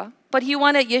Yeshua, but he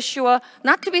wanted Yeshua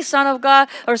not to be Son of God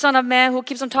or Son of Man who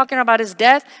keeps on talking about his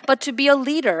death, but to be a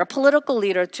leader, a political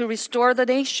leader, to restore the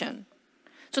nation.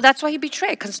 So that's why he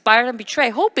betrayed, conspired and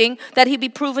betrayed, hoping that he'd be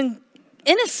proven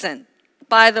innocent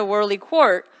by the worldly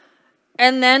court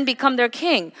and then become their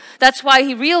king. That's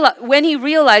why when he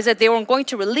realized that they were going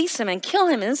to release him and kill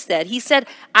him instead, he said,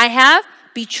 I have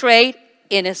betrayed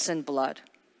innocent blood.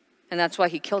 And that's why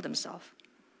he killed himself.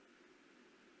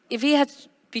 If he had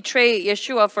betrayed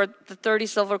Yeshua for the 30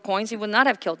 silver coins, he would not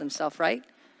have killed himself, right?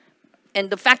 And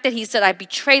the fact that he said, I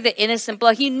betrayed the innocent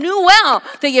blood, he knew well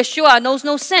that Yeshua knows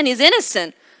no sin, he's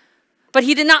innocent. But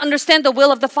he did not understand the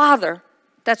will of the Father.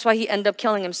 That's why he ended up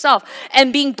killing himself.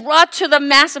 And being brought to the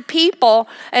mass of people,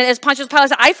 and as Pontius Pilate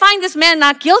said, I find this man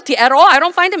not guilty at all. I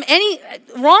don't find him any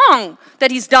wrong that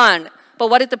he's done. But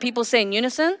what did the people say in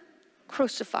unison?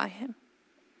 Crucify him.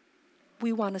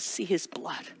 We want to see his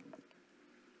blood.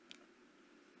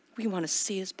 We want to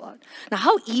see his blood. Now,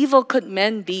 how evil could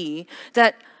men be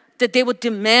that they would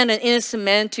demand an innocent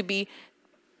man to be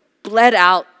bled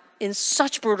out in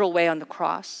such brutal way on the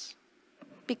cross?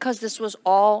 Because this was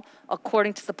all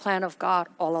according to the plan of God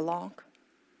all along.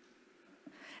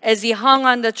 As he hung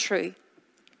on the tree,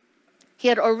 he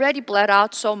had already bled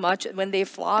out so much when they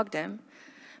flogged him,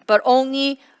 but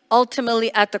only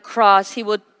ultimately at the cross he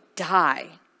would die,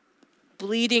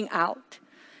 bleeding out.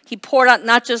 He poured out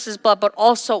not just his blood, but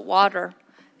also water.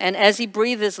 And as he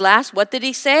breathed his last, what did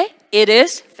he say? It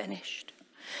is finished.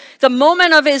 The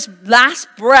moment of his last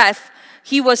breath,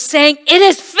 he was saying, it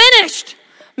is finished.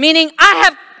 Meaning, I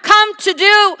have come to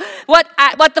do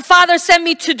what the Father sent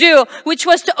me to do, which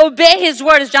was to obey his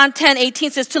word, as John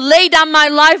 10:18 says, to lay down my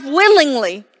life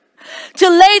willingly. To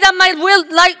lay down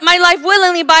my life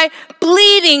willingly by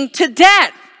bleeding to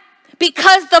death.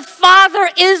 Because the Father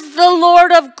is the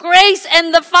Lord of grace,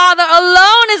 and the Father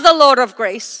alone is the Lord of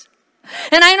grace.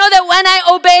 And I know that when I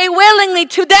obey willingly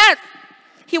to death,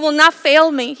 he will not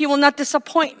fail me. He will not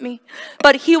disappoint me.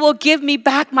 But he will give me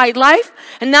back my life.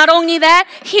 And not only that,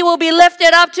 he will be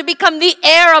lifted up to become the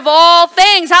heir of all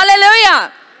things.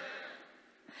 Hallelujah.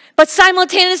 But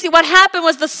simultaneously, what happened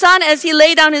was the Son, as he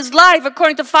laid down his life,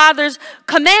 according to Father's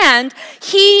command,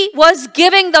 he was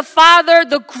giving the Father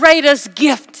the greatest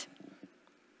gift.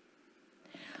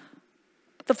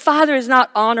 The Father is not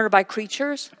honored by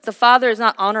creatures. The Father is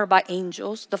not honored by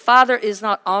angels. The Father is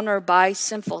not honored by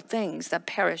sinful things that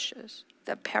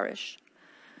perish.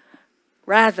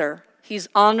 Rather, he's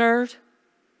honored,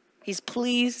 he's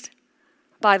pleased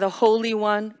by the Holy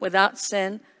One without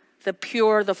sin, the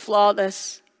pure, the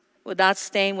flawless, without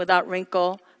stain, without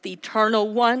wrinkle, the eternal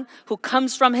one who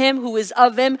comes from him, who is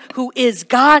of him, who is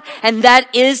God. And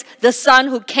that is the Son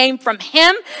who came from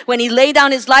him. When he laid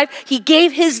down his life, he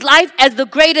gave his life as the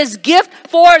greatest gift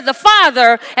for the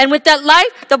Father. And with that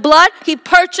life, the blood, he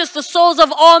purchased the souls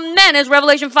of all men. As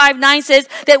Revelation 5:9 says,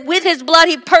 that with his blood,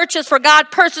 he purchased for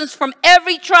God persons from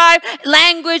every tribe,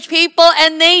 language, people,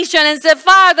 and nation. And said,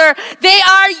 Father, they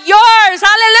are yours.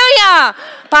 Hallelujah.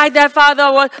 By that,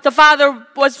 the Father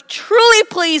was truly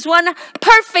pleased,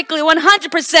 perfectly,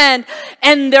 100%,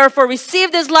 and therefore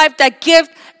received his life, that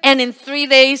gift, and in 3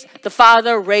 days, the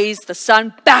Father raised the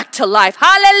Son back to life.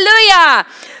 Hallelujah!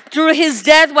 Through his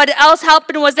death, what else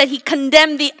happened was that he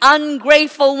condemned the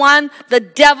ungrateful one, the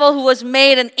devil, who was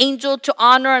made an angel to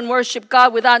honor and worship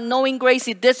God. Without knowing grace,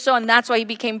 he did so, and that's why he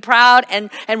became proud and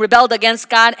rebelled against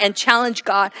God and challenged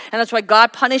God. And that's why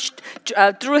God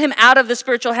threw him out of the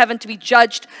spiritual heaven to be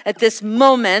judged at this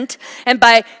moment. And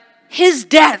by his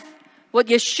death, what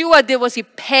Yeshua did was he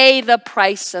paid the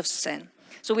price of sin.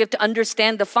 So we have to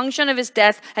understand the function of his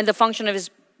death and the function of his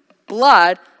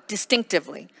blood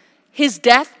distinctively. His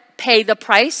death paid the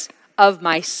price of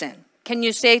my sin. Can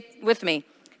you say it with me?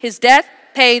 His death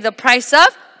paid the price of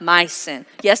my sin.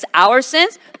 Yes, our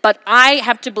sins, but I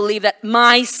have to believe that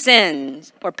my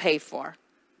sins were paid for.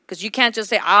 Because you can't just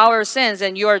say our sins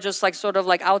and you are just like sort of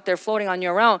like out there floating on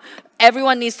your own.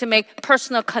 Everyone needs to make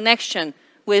personal connection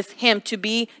with him to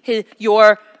be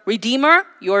your Redeemer,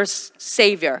 your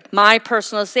Savior. My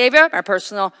personal Savior, my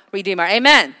personal Redeemer.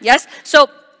 Amen. Yes? So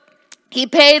he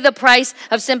paid the price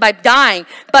of sin by dying.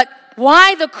 But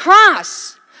why the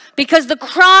cross? Because the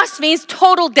cross means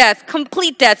total death,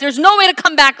 complete death. There's no way to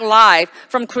come back alive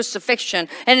from crucifixion,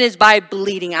 and it is by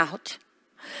bleeding out.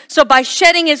 So by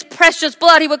shedding his precious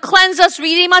blood, he would cleanse us,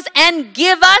 redeem us, and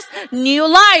give us new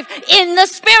life in the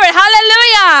Spirit.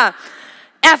 Hallelujah!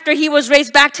 After he was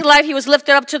raised back to life, he was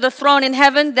lifted up to the throne in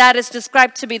heaven. That is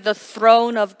described to be the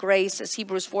throne of grace, as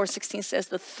Hebrews 4:16 says,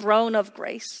 the throne of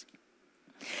grace.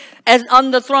 As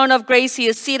on the throne of grace, he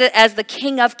is seated as the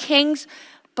King of Kings,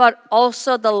 but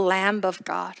also the Lamb of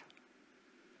God.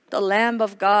 The Lamb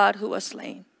of God who was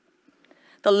slain.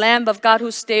 The Lamb of God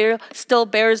who still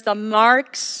bears the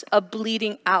marks of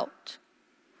bleeding out.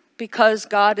 Because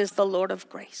God is the Lord of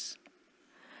grace.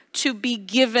 To be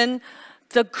given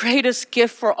the greatest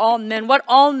gift for all men. What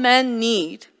all men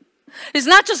need is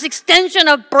not just extension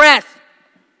of breath,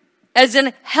 as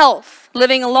in health,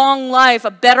 living a long life,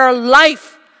 a better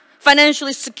life,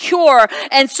 financially secure,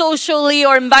 and socially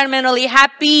or environmentally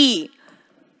happy.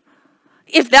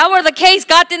 If that were the case,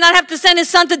 God did not have to send his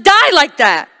son to die like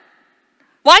that.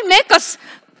 Why make us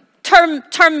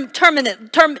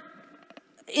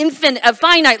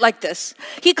finite like this?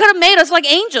 He could have made us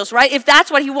like angels, right? If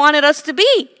that's what he wanted us to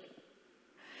be.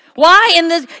 Why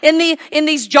in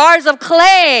these jars of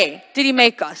clay did he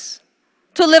make us?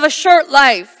 To live a short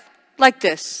life like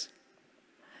this.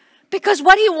 Because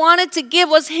what he wanted to give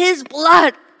was his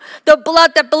blood. The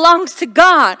blood that belongs to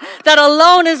God, that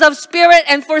alone is of spirit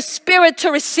and for spirit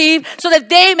to receive, so that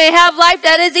they may have life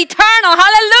that is eternal.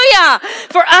 Hallelujah!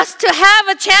 For us to have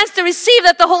a chance to receive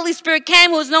that the Holy Spirit came,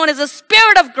 who is known as the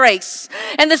Spirit of grace.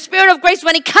 And the Spirit of grace,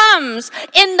 when he comes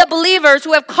in the believers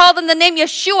who have called on the name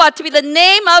Yeshua to be the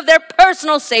name of their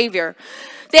personal Savior,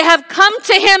 they have come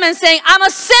to him and saying, I'm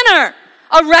a sinner,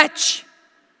 a wretch.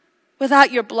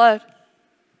 Without your blood,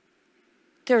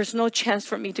 there is no chance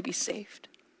for me to be saved.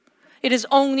 It is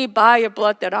only by your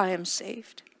blood that I am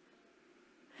saved.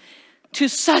 To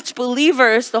such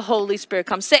believers, the Holy Spirit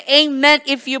comes. Say amen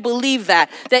if you believe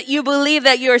that. That you believe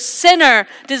that you're a sinner,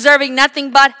 deserving nothing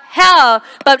but hell.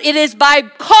 But it is by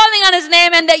calling on his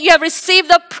name and that you have received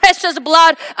the precious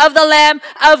blood of the Lamb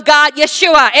of God,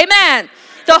 Yeshua. Amen.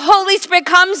 The Holy Spirit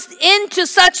comes into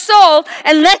such soul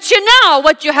and lets you know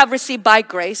what you have received by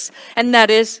grace. And that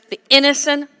is the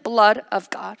innocent blood of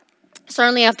God.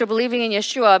 Certainly after believing in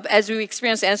Yeshua, as we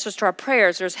experience answers to our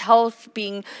prayers, there's health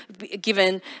being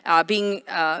given, being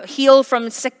healed from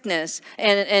sickness,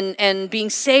 and being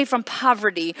saved from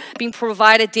poverty, being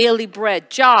provided daily bread,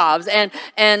 jobs, and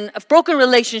a broken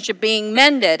relationship being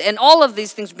mended, and all of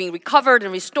these things being recovered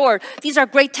and restored. These are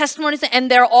great testimonies,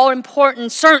 and they're all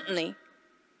important, certainly.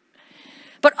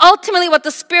 But ultimately what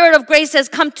the Spirit of grace has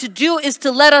come to do is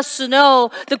to let us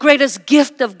know the greatest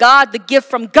gift of God, the gift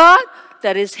from God,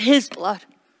 that is his blood.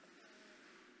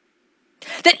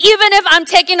 That even if I'm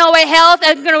taking away health,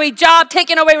 I'm going away job,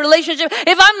 taking away relationship,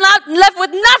 if I'm not left with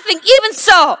nothing, even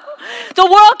so, the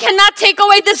world cannot take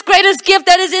away this greatest gift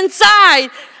that is inside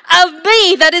of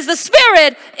me, that is the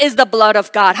Spirit, is the blood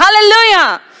of God.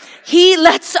 Hallelujah. He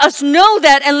lets us know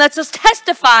that and lets us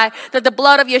testify that the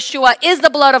blood of Yeshua is the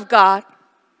blood of God,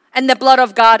 and the blood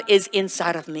of God is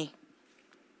inside of me.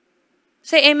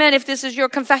 Say amen if this is your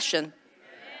confession.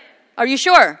 Are you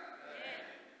sure?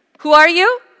 Who are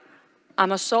you?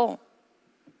 I'm a soul.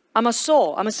 I'm a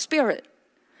soul. I'm a spirit.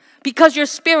 Because you're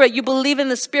spirit, you believe in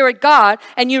the Spirit God,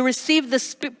 and you receive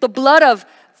the blood of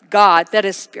God that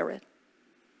is spirit.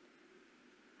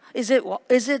 Is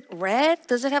it red?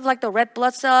 Does it have like the red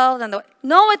blood cells?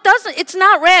 No, it doesn't. It's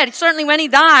not red. Certainly when he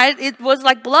died, it was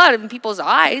like blood in people's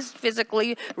eyes,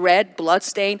 physically red, blood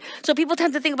stain. So people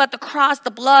tend to think about the cross,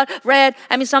 the blood, red.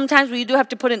 I mean, sometimes we do have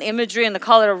to put an imagery in the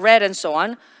color of red and so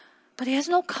on. But it has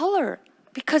no color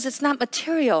because it's not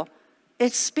material.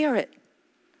 It's spirit.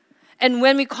 And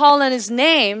when we call on his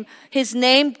name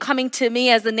coming to me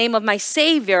as the name of my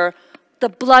Savior, the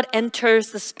blood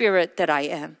enters the spirit that I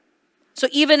am. So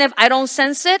even if I don't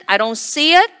sense it, I don't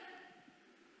see it,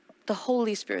 the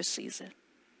Holy Spirit sees it.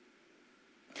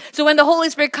 So when the Holy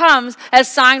Spirit comes as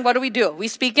sign, what do? We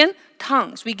speak in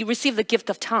tongues. We receive the gift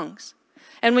of tongues.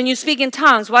 And when you speak in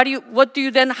tongues, how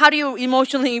do you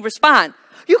emotionally respond?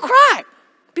 You cry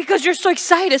because you're so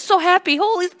excited, so happy. The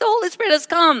Holy Spirit has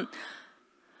come.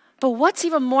 But what's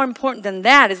even more important than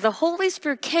that is the Holy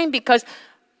Spirit came because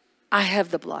I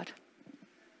have the blood.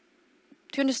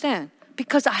 Do you understand?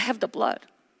 Because I have the blood.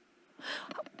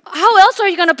 How else are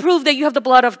you going to prove that you have the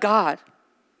blood of God?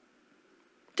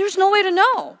 There's no way to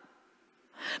know.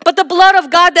 But the blood of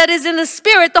God that is in the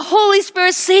Spirit, the Holy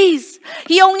Spirit sees.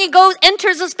 He only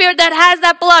enters the Spirit that has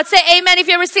that blood. Say amen if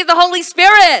you receive the Holy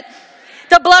Spirit.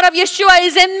 The blood of Yeshua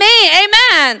is in me.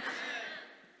 Amen.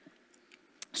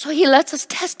 So he lets us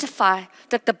testify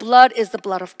that the blood is the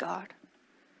blood of God.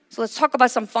 So let's talk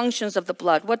about some functions of the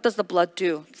blood. What does the blood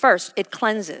do? First, it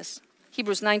cleanses.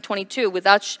 Hebrews 9:22,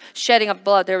 without shedding of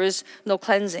blood, there is no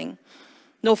cleansing,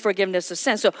 no forgiveness of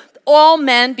sin. So all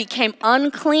men became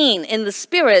unclean in the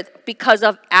spirit because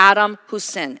of Adam who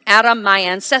sinned. Adam, my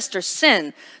ancestor,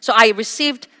 sinned. So I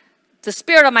received the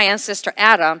spirit of my ancestor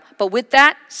Adam, but with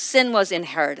that, sin was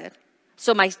inherited.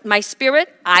 So my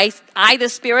spirit, I the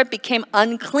spirit, became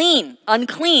unclean.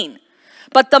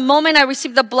 But the moment I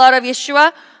received the blood of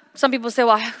Yeshua, some people say,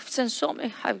 well, I've sinned so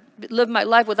many. I've lived my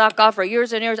life without God for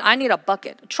years and years. I need a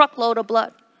bucket, a truckload of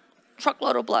blood.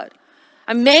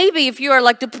 And maybe if you are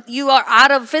you are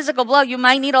out of physical blood, you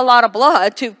might need a lot of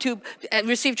blood to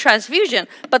receive transfusion.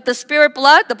 But the spirit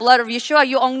blood, the blood of Yeshua,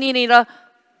 you only need a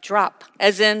drop.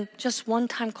 As in just one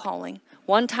time calling,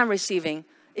 one time receiving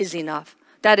is enough.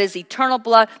 That is eternal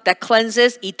blood that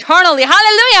cleanses eternally.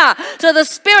 Hallelujah! So the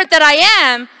spirit that I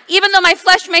am, even though my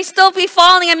flesh may still be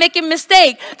falling and making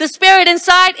mistakes, the spirit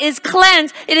inside is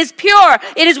cleansed. It is pure.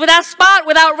 It is without spot,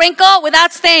 without wrinkle,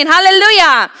 without stain.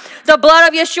 Hallelujah! The blood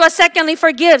of Yeshua, secondly,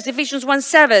 forgives. Ephesians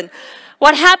 1:7.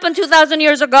 What happened 2,000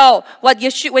 years ago, when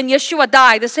Yeshua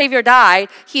died, the Savior died,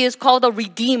 he is called a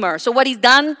redeemer. So what he's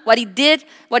done, what he did,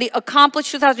 what he accomplished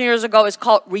 2,000 years ago is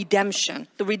called redemption.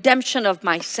 The redemption of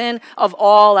my sin, of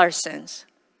all our sins.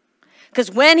 Because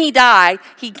when he died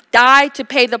to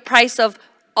pay the price of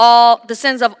all the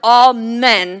sins of all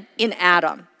men in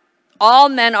Adam. All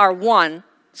men are one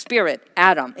spirit,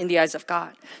 Adam, in the eyes of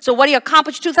God. So what he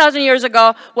accomplished 2,000 years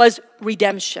ago was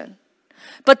redemption.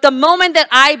 But the moment that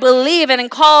I believe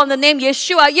and call on the name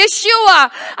Yeshua,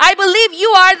 I believe you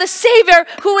are the Savior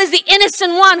who is the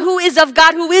innocent one, who is of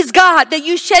God, who is God, that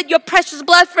you shed your precious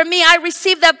blood for me. I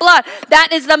receive that blood. That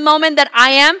is the moment that I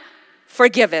am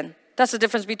forgiven. That's the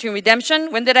difference between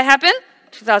redemption. When did it happen?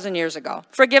 2,000 years ago.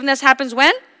 Forgiveness happens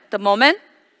when? The moment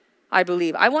I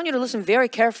believe. I want you to listen very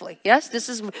carefully. Yes, this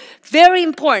is very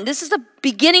important. This is the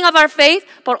beginning of our faith,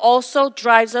 but also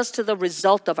drives us to the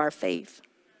result of our faith.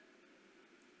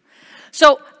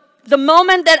 So the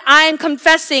moment that I am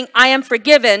confessing I am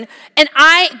forgiven, and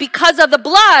because of the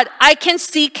blood, I can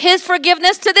seek his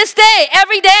forgiveness to this day,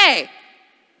 every day.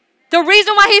 The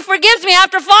reason why he forgives me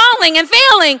after falling and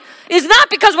failing is not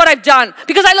because what I've done,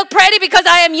 because I look pretty, because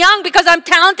I am young, because I'm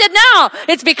talented. No,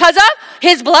 it's because of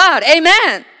his blood.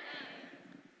 Amen.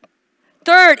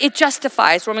 Third, it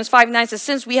justifies. Romans 5:9 says,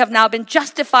 since we have now been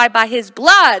justified by his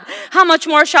blood, how much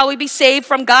more shall we be saved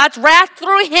from God's wrath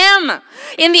through him?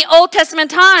 In the Old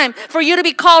Testament time, for you to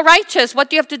be called righteous,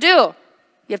 what do you have to do?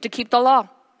 You have to keep the law.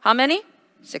 How many?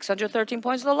 613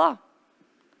 points of the law.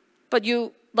 But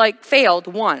you failed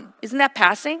one. Isn't that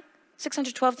passing?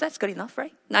 612, that's good enough,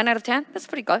 right? 9 out of 10, that's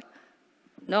pretty good.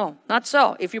 No, not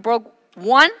so. If you broke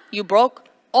one, you broke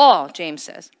all, James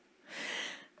says.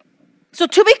 So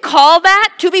to be called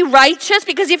that, to be righteous,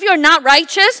 because if you're not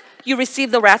righteous, you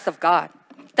receive the wrath of God.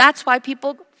 That's why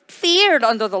people feared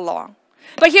under the law.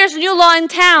 But here's a new law in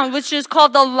town, which is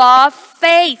called the law of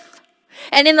faith.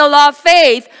 And in the law of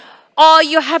faith, all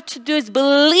you have to do is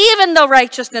believe in the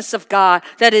righteousness of God,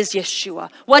 that is Yeshua.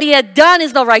 What he had done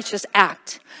is the righteous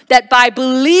act. That by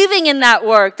believing in that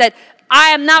work, that I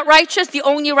am not righteous, the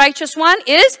only righteous one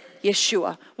is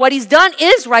Yeshua. What he's done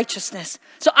is righteousness.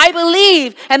 So I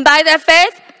believe, and by that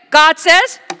faith, God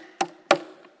says,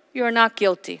 you're not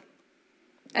guilty.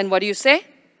 And what do you say?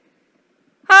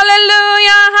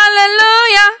 Hallelujah,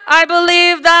 hallelujah. I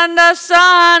believed on the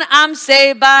Son. I'm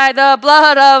saved by the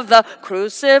blood of the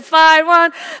crucified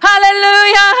one.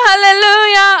 Hallelujah,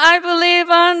 hallelujah. I believe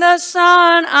on the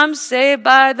Son. I'm saved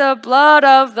by the blood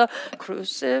of the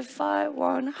crucified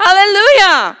one.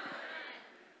 Hallelujah.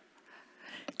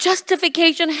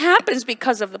 Justification happens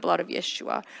because of the blood of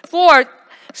Yeshua. Fourth,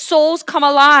 souls come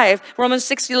alive. Romans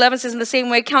 6:11 says, in the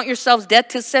same way, count yourselves dead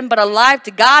to sin, but alive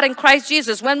to God in Christ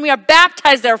Jesus. When we are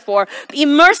baptized, therefore,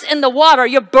 immersed in the water,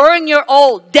 you burn your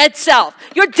old, dead self.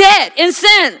 You're dead in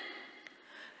sin.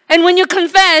 And when you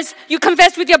confess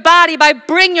with your body by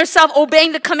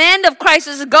obeying the command of Christ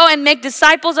to go and make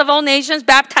disciples of all nations,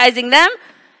 baptizing them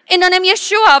In the name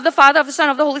Yeshua, of the Father, of the Son,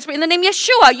 of the Holy Spirit. In the name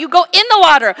Yeshua, you go in the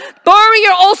water. Bury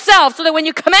your old self so that when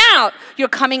you come out, you're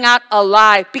coming out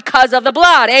alive because of the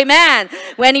blood. Amen.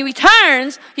 When he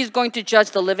returns, he's going to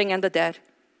judge the living and the dead.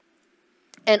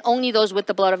 And only those with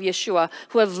the blood of Yeshua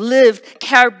who have lived,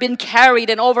 been carried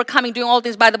and overcoming, doing all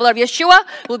things by the blood of Yeshua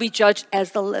will be judged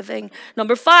as the living.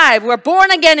 Number 5, we're born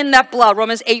again in that blood.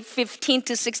 Romans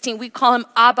 8:15-16. We call him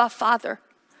Abba, Father.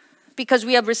 Because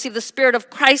we have received the Spirit of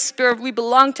Christ, Spirit, we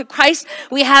belong to Christ.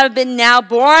 We have been now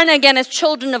born again as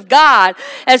children of God.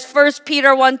 As 1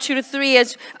 Peter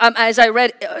 1:2-3, as I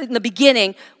read in the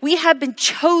beginning, we have been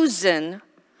chosen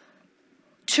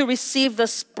to receive the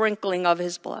sprinkling of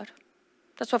his blood.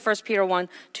 That's what 1 Peter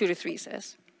 1:2-3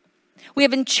 says. We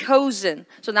have been chosen.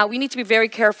 So now we need to be very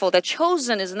careful that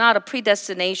chosen is not a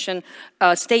predestination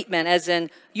statement, as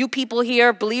in you people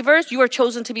here, believers, you are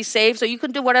chosen to be saved, so you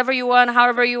can do whatever you want,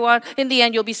 however you want. In the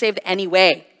end, you'll be saved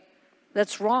anyway.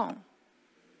 That's wrong.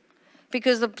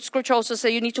 Because the scripture also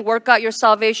says you need to work out your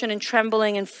salvation in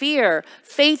trembling and fear.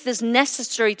 Faith is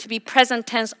necessary to be present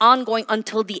tense, ongoing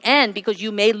until the end, because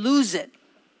you may lose it.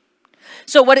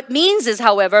 So what it means is,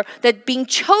 however, that being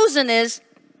chosen is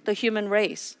the human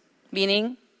race,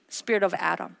 meaning spirit of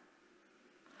Adam.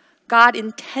 God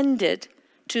intended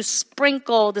to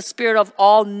sprinkle the spirit of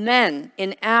all men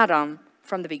in Adam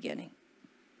from the beginning.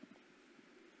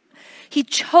 He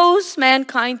chose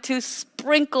mankind to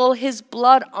sprinkle his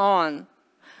blood on.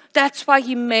 That's why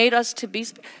he made us to be.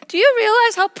 Do you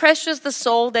realize how precious the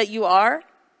soul that you are?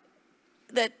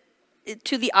 That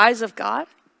to the eyes of God?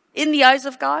 In the eyes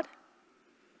of God?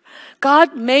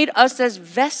 God made us as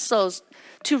vessels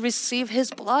to receive his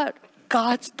blood,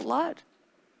 God's blood.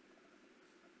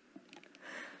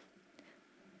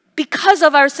 Because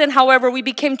of our sin, however, we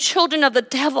became children of the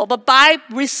devil. But by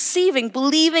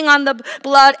believing on the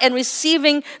blood and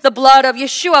receiving the blood of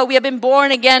Yeshua, we have been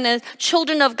born again as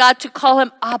children of God to call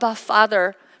him Abba,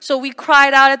 Father. So we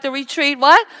cried out at the retreat,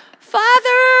 what?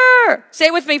 Father! Say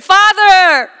it with me,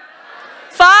 Father!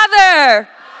 Father!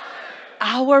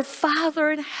 Our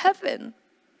Father in heaven.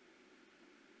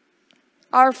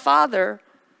 Our Father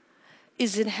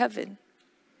is in heaven.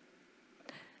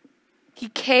 He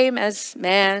came as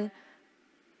man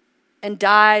and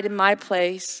died in my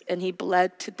place, and he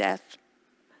bled to death.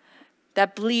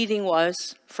 That bleeding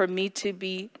was for me to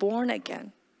be born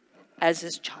again as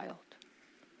his child.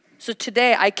 So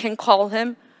today I can call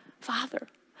him Father,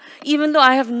 even though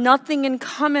I have nothing in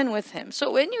common with him.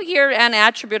 So when you hear an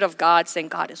attribute of God saying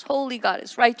God is holy, God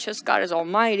is righteous, God is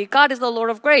almighty, God is the Lord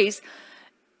of grace,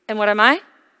 and what am I?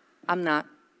 I'm not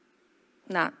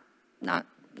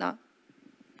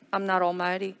I'm not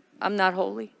almighty. I'm not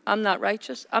holy. I'm not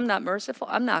righteous. I'm not merciful.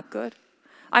 I'm not good.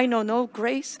 I know no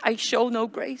grace. I show no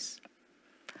grace.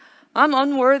 I'm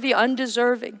unworthy,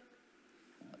 undeserving,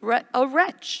 a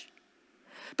wretch.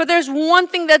 But there's one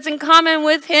thing that's in common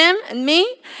with him and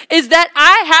me, is that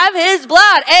I have his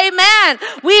blood. Amen.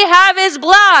 We have his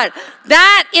blood.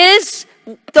 That is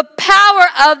the power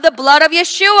of the blood of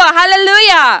Yeshua.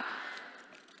 Hallelujah.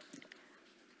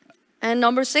 And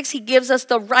number 6, he gives us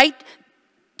the right.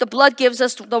 The blood gives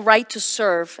us the right to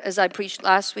serve, as I preached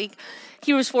last week.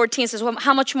 Hebrews 14 says, well,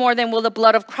 how much more then will the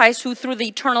blood of Christ, who through the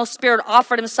eternal Spirit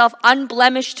offered himself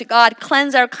unblemished to God,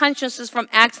 cleanse our consciences from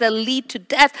acts that lead to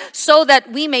death, so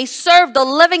that we may serve the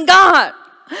living God.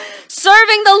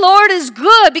 Serving the Lord is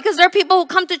good, because there are people who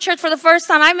come to church for the first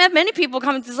time. I met many people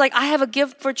coming to like, I have a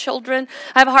gift for children.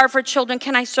 I have a heart for children.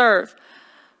 Can I serve?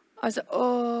 I said,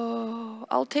 oh,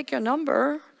 I'll take your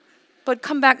number, but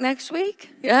come back next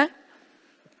week. Yeah.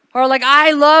 Or like,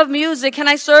 I love music. Can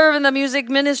I serve in the music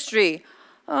ministry?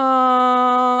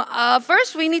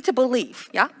 First, we need to believe.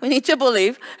 Yeah, we need to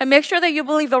believe and make sure that you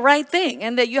believe the right thing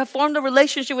and that you have formed a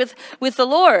relationship with the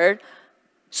Lord,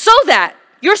 so that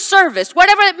your service,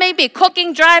 whatever it may be,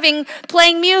 cooking, driving,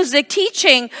 playing music,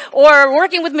 teaching, or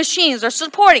working with machines, or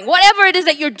supporting, whatever it is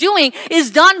that you're doing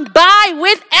is done by,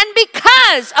 with, and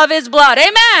because of his blood.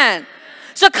 Amen.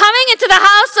 So coming into the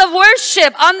house of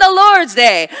worship on the Lord's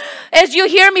Day, as you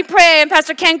hear me pray and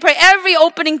Pastor Kang pray, every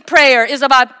opening prayer is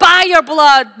about by your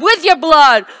blood, with your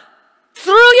blood,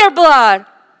 through your blood,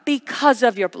 because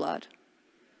of your blood.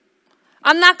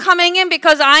 I'm not coming in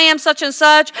because I am such and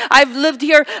such. I've lived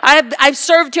here. I've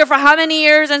served here for how many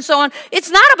years and so on. It's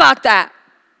not about that.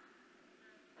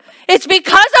 It's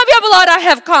because of your blood I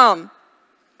have come.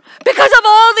 Because of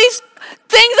all these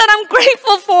things that I'm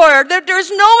grateful for, that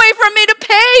there's no way for me to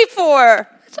pay for.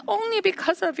 It's only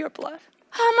because of your blood.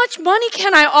 How much money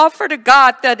can I offer to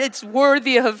God that it's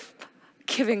worthy of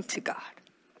giving to God?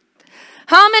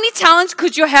 How many talents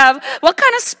could you have? What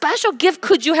kind of special gift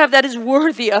could you have that is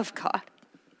worthy of God?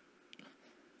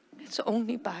 It's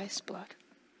only by his blood.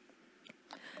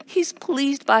 He's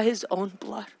pleased by his own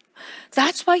blood.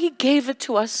 That's why he gave it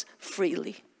to us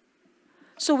freely.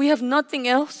 So we have nothing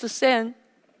else to say.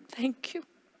 Thank you.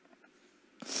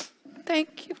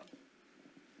 Thank you.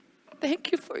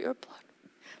 Thank you for your blood.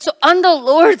 So on the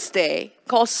Lord's Day,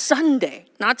 called Sunday,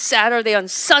 not Saturday, on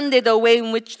Sunday, the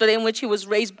day in which he was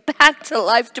raised back to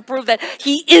life to prove that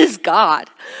he is God.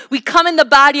 We come in the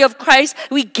body of Christ,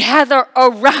 we gather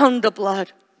around the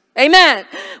blood. Amen.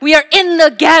 We are in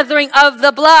the gathering of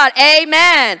the blood.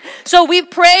 Amen. So we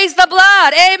praise the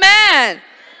blood. Amen.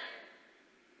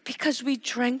 Because we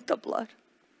drank the blood.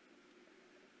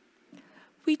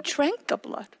 We drank the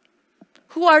blood.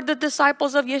 Who are the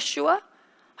disciples of Yeshua?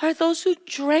 Are those who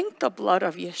drank the blood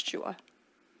of Yeshua.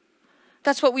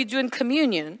 That's what we do in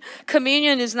communion.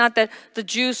 Communion is not that the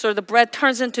juice or the bread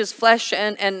turns into his flesh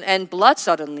and blood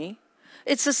suddenly.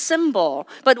 It's a symbol.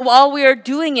 But while we are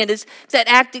doing it, is that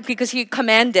acting, because he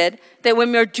commanded that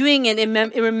when we are doing it in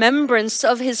remembrance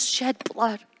of his shed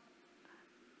blood.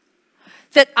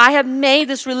 That I have made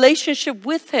this relationship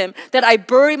with him, that I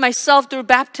bury myself through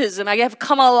baptism, I have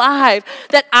come alive,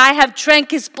 that I have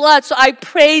drank his blood, so I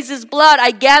praise his blood,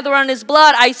 I gather on his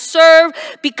blood, I serve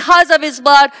because of his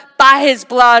blood, by his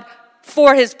blood,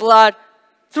 for his blood,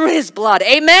 through his blood.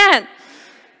 Amen.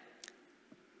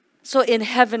 So in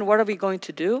heaven, what are we going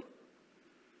to do?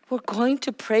 We're going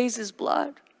to praise his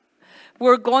blood.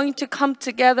 We're going to come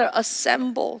together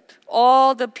assembled,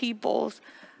 all the peoples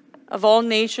of all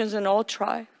nations and all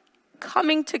tribes,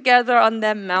 coming together on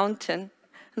that mountain,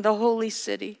 in the holy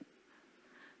city,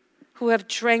 who have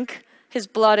drank his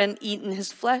blood and eaten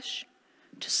his flesh,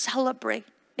 to celebrate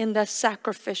in that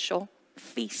sacrificial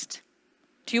feast.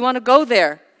 Do you want to go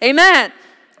there? Amen.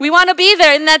 We want to be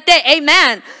there in that day.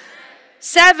 Amen.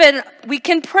 7, we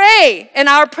can pray, and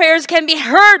our prayers can be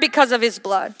heard because of his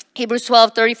blood. Hebrews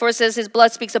 12:34 says, his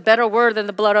blood speaks a better word than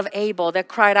the blood of Abel that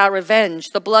cried out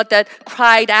revenge. The blood that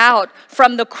cried out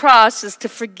from the cross is to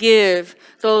forgive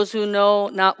those who know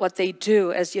not what they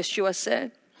do, as Yeshua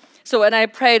said. So when I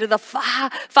pray to the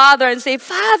Father and say,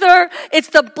 Father, it's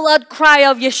the blood cry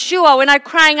of Yeshua. When I'm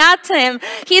crying out to him,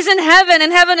 he's in heaven,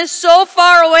 and heaven is so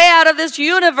far away out of this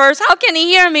universe. How can he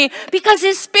hear me? Because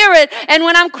his spirit. And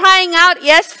when I'm crying out,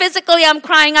 yes, physically I'm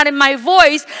crying out in my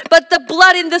voice, but the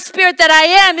blood in the spirit that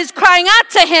I am is crying out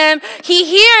to him. He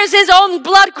hears his own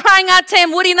blood crying out to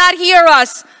him. Would he not hear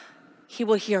us? He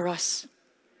will hear us.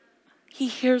 He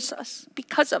hears us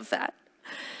because of that.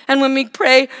 And when we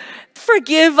pray,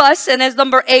 forgive us, and as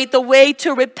number 8, the way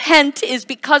to repent is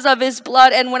because of his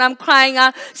blood. And when I'm crying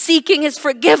out, seeking his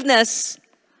forgiveness,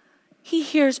 he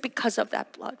hears because of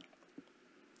that blood.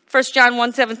 1 John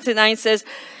 1:7-9 says,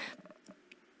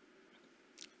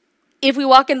 if we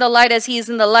walk in the light as he is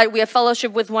in the light, we have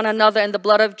fellowship with one another, and the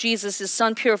blood of Jesus, his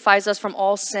son, purifies us from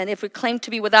all sin. If we claim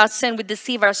to be without sin, we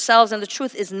deceive ourselves, and the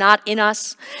truth is not in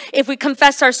us. If we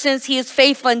confess our sins, he is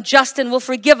faithful and just and will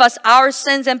forgive us our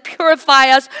sins and purify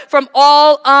us from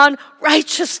all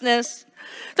unrighteousness.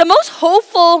 The most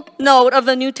hopeful note of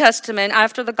the New Testament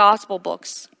after the gospel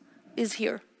books is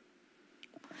here.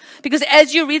 Because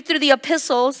as you read through the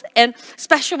epistles, and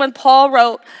especially when Paul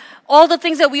wrote, all the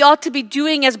things that we ought to be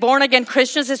doing as born-again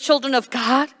Christians, as children of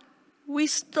God, we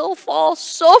still fall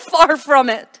so far from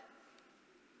it.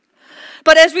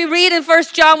 But as we read in 1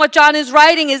 John, what John is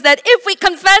writing is that if we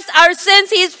confess our sins,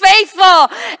 he is faithful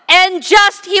and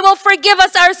just. He will forgive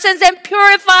us our sins and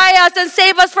purify us and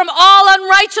save us from all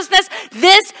unrighteousness.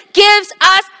 This gives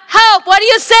us hope. What do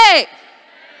you say?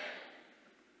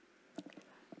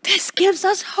 This gives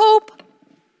us hope.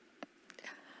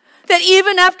 That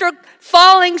even after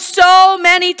falling so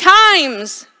many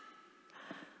times,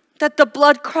 that the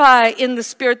blood cry in the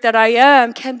spirit that I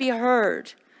am can be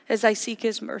heard as I seek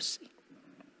his mercy.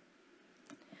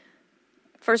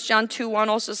 1 John 2:1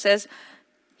 also says,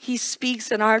 he speaks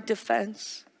in our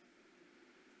defense.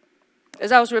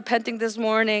 As I was repenting this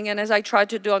morning, and as I tried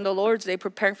to do on the Lord's Day,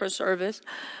 preparing for service,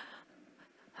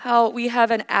 how we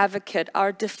have an advocate,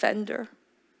 our defender.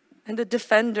 And the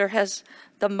defender has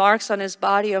the marks on his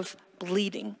body of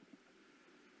bleeding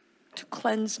to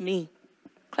cleanse me.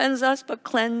 Cleanse us, but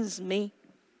cleanse me.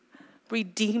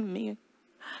 Redeem me.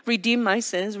 Redeem my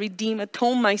sins.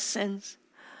 Atone my sins.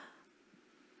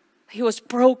 He was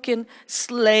broken,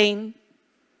 slain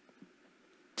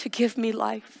to give me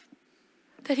life.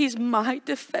 That he's my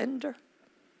defender.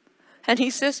 And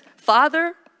he says,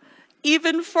 Father,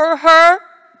 even for her,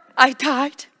 I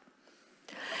died.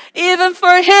 Even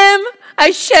for him,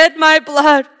 I shed my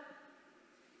blood.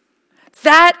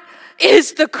 That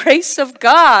is the grace of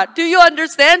God. Do you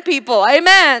understand, people?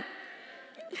 Amen.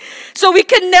 So we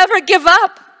can never give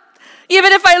up.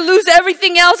 Even if I lose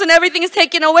everything else and everything is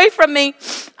taken away from me,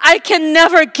 I can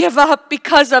never give up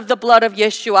because of the blood of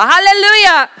Yeshua.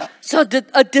 Hallelujah. So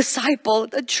a disciple,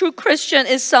 a true Christian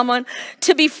is someone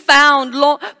to be found,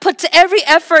 put to every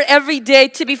effort every day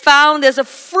to be found as a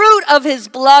fruit of his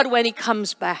blood when he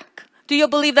comes back. Do you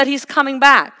believe that he's coming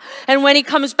back? And when he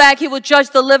comes back, he will judge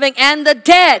the living and the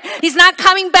dead. He's not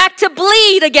coming back to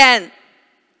bleed again.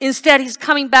 Instead, he's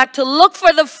coming back to look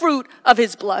for the fruit of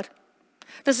his blood.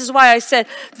 This is why I said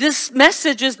this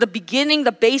message is the beginning,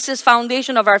 the basis,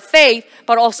 foundation of our faith,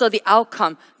 but also the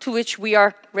outcome to which we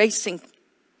are racing,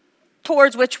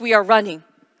 towards which we are running.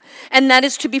 And that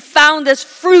is to be found as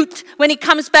fruit. When he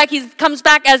comes back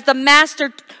as the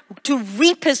master to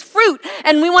reap his fruit.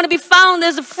 And we want to be found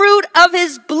as a fruit of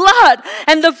his blood.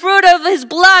 And the fruit of his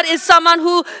blood is someone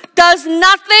who does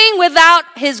nothing without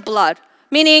his blood.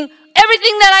 Meaning,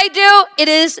 everything that I do, it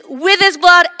is with his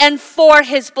blood and for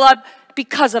his blood.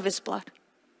 Because of his blood.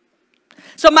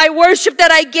 So my worship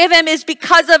that I give him is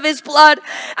because of his blood.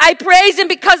 I praise him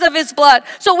because of his blood.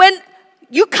 So when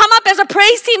you come up as a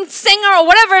praise team singer or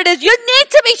whatever it is, you need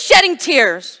to be shedding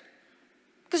tears.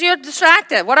 Because you're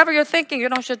distracted. Whatever you're thinking, you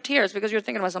don't shed tears because you're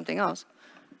thinking about something else.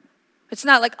 It's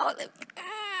not like, oh,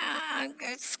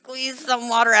 squeeze some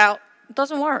water out. It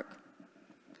doesn't work.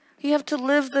 You have to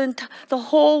live the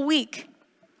whole week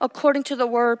according to the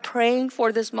word, praying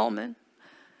for this moment.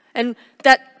 And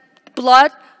that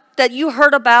blood that you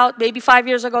heard about maybe 5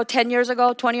 years ago, 10 years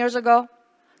ago, 20 years ago,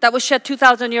 that was shed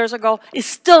 2,000 years ago, is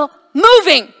still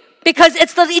moving because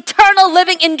it's the eternal,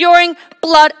 living, enduring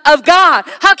blood of God.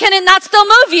 How can it not still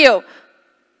move you?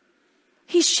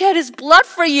 He shed his blood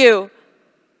for you.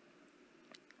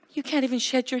 You can't even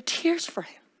shed your tears for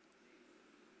him.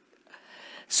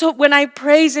 So when I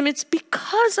praise him, it's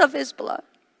because of his blood.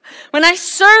 When I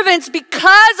serve him, it's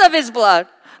because of his blood.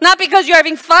 Not because you're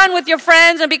having fun with your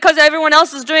friends and because everyone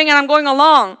else is doing it and I'm going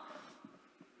along.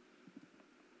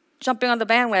 Jumping on the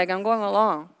bandwagon, I'm going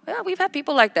along. Yeah, we've had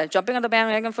people like that, jumping on the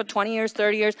bandwagon for 20 years,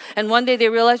 30 years. And one day they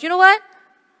realize, you know what?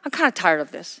 I'm kind of tired of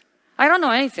this. I don't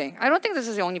know anything. I don't think this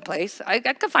is the only place. I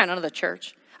could find another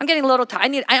church. I'm getting a little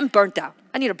tired. I am burnt out.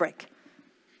 I need a break.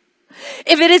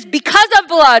 If it is because of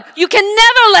blood, you can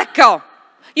never let go.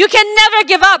 You can never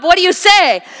give up. What do you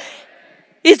say?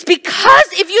 It's because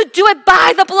if you do it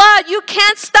by the blood, you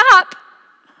can't stop.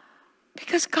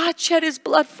 Because God shed his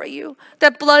blood for you.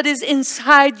 That blood is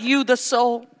inside you, the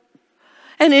soul.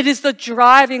 And it is the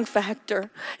driving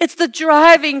factor. It's the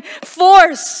driving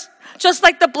force. Just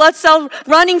like the blood cell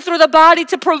running through the body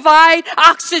to provide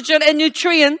oxygen and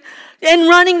nutrient and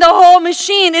running the whole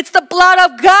machine. It's the blood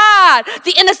of God,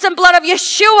 the innocent blood of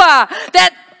Yeshua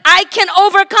that I can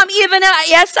overcome even if,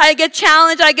 yes, I get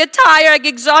challenged, I get tired, I get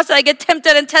exhausted, I get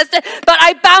tempted and tested, but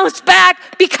I bounce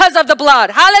back because of the blood.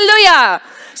 Hallelujah.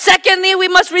 Secondly, we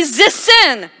must resist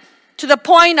sin to the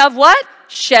point of what?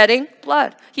 Shedding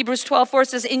blood. Hebrews 12:4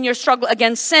 says, in your struggle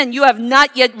against sin, you have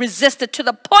not yet resisted to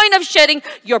the point of shedding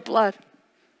your blood.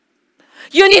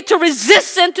 You need to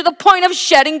resist sin to the point of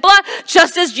shedding blood,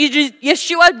 just as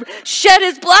Yeshua shed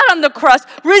his blood on the cross.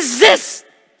 Resist.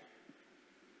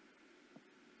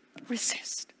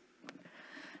 Resist.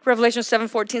 Revelation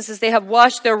 7:14 says, they have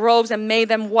washed their robes and made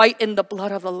them white in the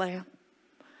blood of the Lamb.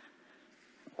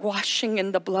 Washing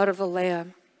in the blood of the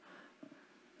Lamb.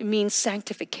 It means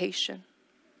sanctification.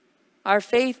 Our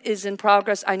faith is in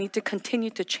progress. I need to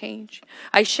continue to change.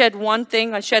 I shed one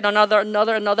thing, I shed another.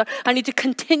 I need to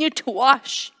continue to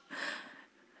wash.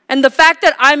 And the fact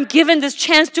that I'm given this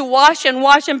chance to wash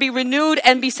and be renewed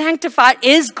and be sanctified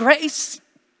is grace.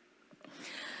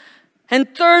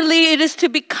 And thirdly, it is to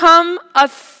become a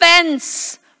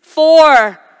fence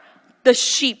for the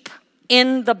sheep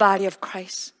in the body of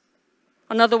Christ.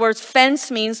 In other words,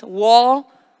 fence means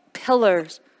wall,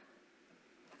 pillars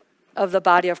of the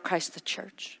body of Christ, the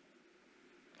church.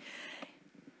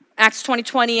 Acts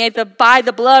 20:28, by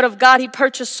the blood of God, he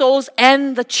purchased souls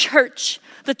and the church.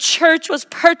 The church was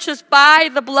purchased by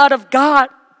the blood of God.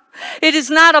 It is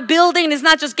not a building, it's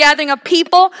not just gathering of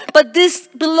people, but this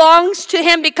belongs to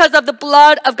him because of the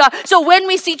blood of God. So when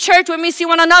we see church, when we see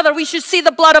one another, we should see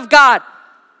the blood of God.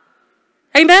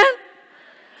 Amen?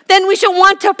 Then we should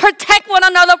want to protect one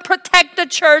another, protect the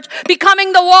church,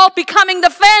 becoming the wall, becoming the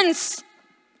fence.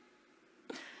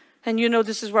 And you know,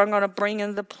 this is where I'm going to bring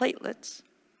in the platelets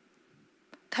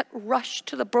that rush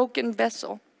to the broken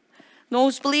vessel.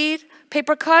 Nosebleed,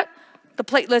 paper cut, the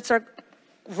platelets are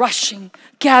rushing,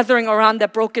 gathering around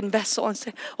that broken vessel and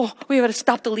say, oh, we have to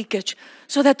stop the leakage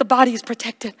so that the body is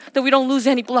protected, that we don't lose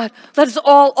any blood. Let us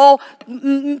all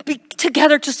be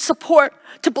together to support,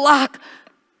 to block,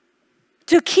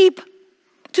 to keep,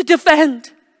 to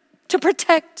defend, to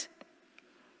protect.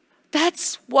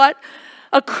 That's what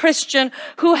a Christian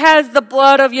who has the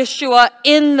blood of Yeshua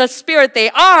in the spirit they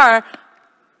are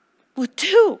would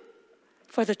do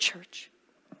for the church.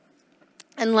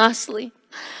 And lastly,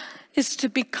 is to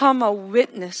become a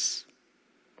witness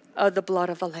of the blood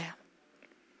of the Lamb.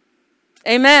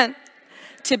 Amen.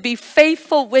 To be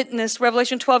faithful witness.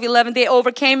 Revelation 12:11, they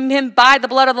overcame him by the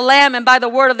blood of the Lamb and by the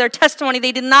word of their testimony.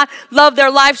 They did not love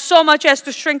their lives so much as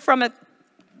to shrink from it,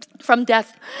 from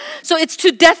death. So it's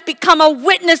to death become a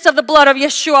witness of the blood of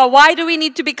Yeshua. Why do we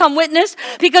need to become witness?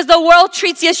 Because the world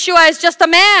treats Yeshua as just a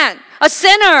man, a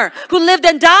sinner who lived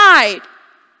and died.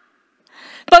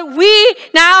 But we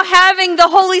now, having the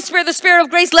Holy Spirit, the Spirit of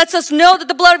grace, lets us know that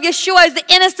the blood of Yeshua is the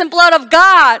innocent blood of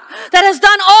God that has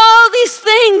done all these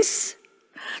things,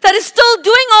 that is still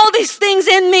doing all these things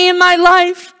in me, in my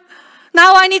life.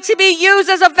 Now I need to be used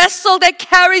as a vessel that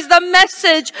carries the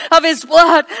message of His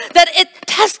blood, that it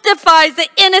testifies the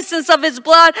innocence of His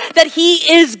blood, that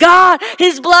He is God.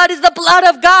 His blood is the blood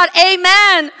of God.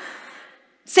 Amen.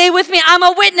 Say with me, I'm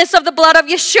a witness of the blood of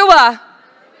Yeshua.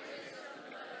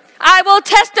 I will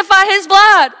testify His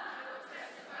blood.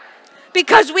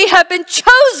 Because we have been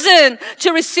chosen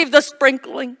to receive the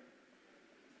sprinkling.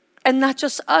 And not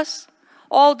just us.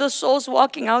 All the souls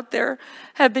walking out there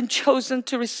have been chosen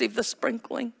to receive the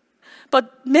sprinkling.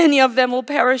 But many of them will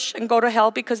perish and go to hell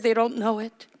because they don't know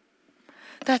it.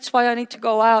 That's why I need to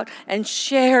go out and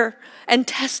share and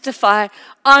testify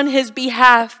on His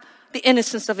behalf the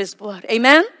innocence of His blood.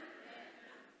 Amen?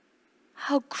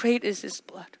 How great is His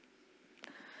blood?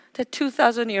 That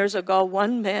 2,000 years ago,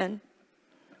 one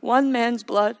man's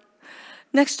blood,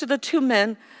 next to the two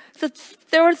men,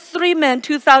 there were 3 men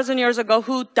 2,000 years ago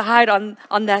who died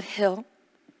on that hill.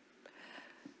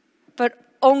 But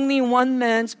only one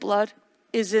man's blood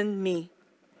is in me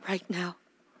right now,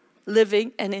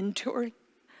 living and enduring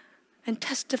and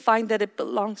testifying that it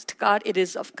belongs to God. It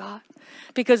is of God.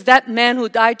 Because that man who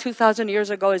died 2,000 years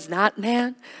ago is not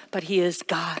man, but he is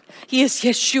God. He is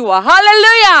Yeshua.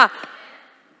 Hallelujah!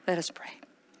 Let us pray.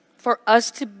 For us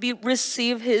to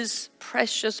receive His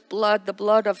precious blood, the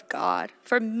blood of God.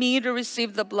 For me to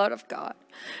receive the blood of God.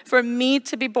 For me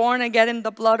to be born again in the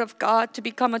blood of God, to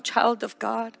become a child of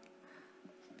God.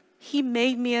 He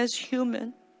made me as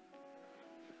human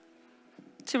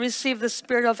to receive the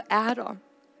spirit of Adam.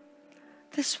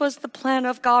 This was the plan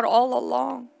of God all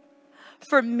along.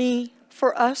 For me,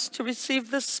 for us to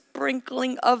receive the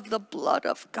sprinkling of the blood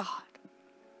of God.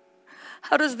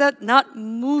 How does that not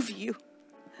move you?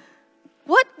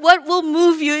 What will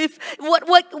move you?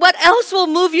 What else will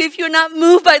move you if you're not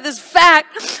moved by this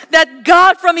fact that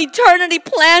God from eternity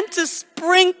planned to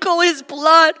sprinkle His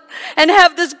blood and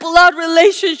have this blood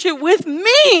relationship with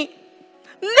me?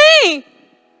 Me!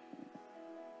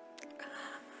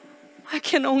 I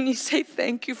can only say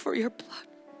thank you for your blood.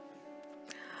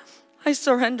 I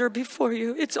surrender before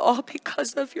you. It's all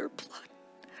because of your blood.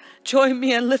 Join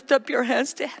me and lift up your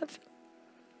hands to heaven.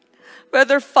 Where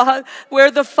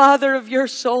the Father of your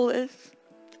soul is,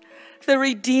 the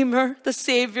Redeemer, the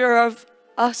Savior of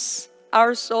us,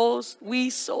 our souls, we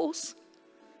souls.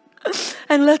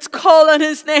 And let's call on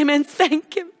His name and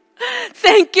thank Him.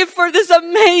 Thank you for this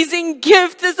amazing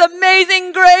gift, this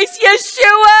amazing grace,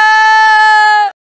 Yeshua!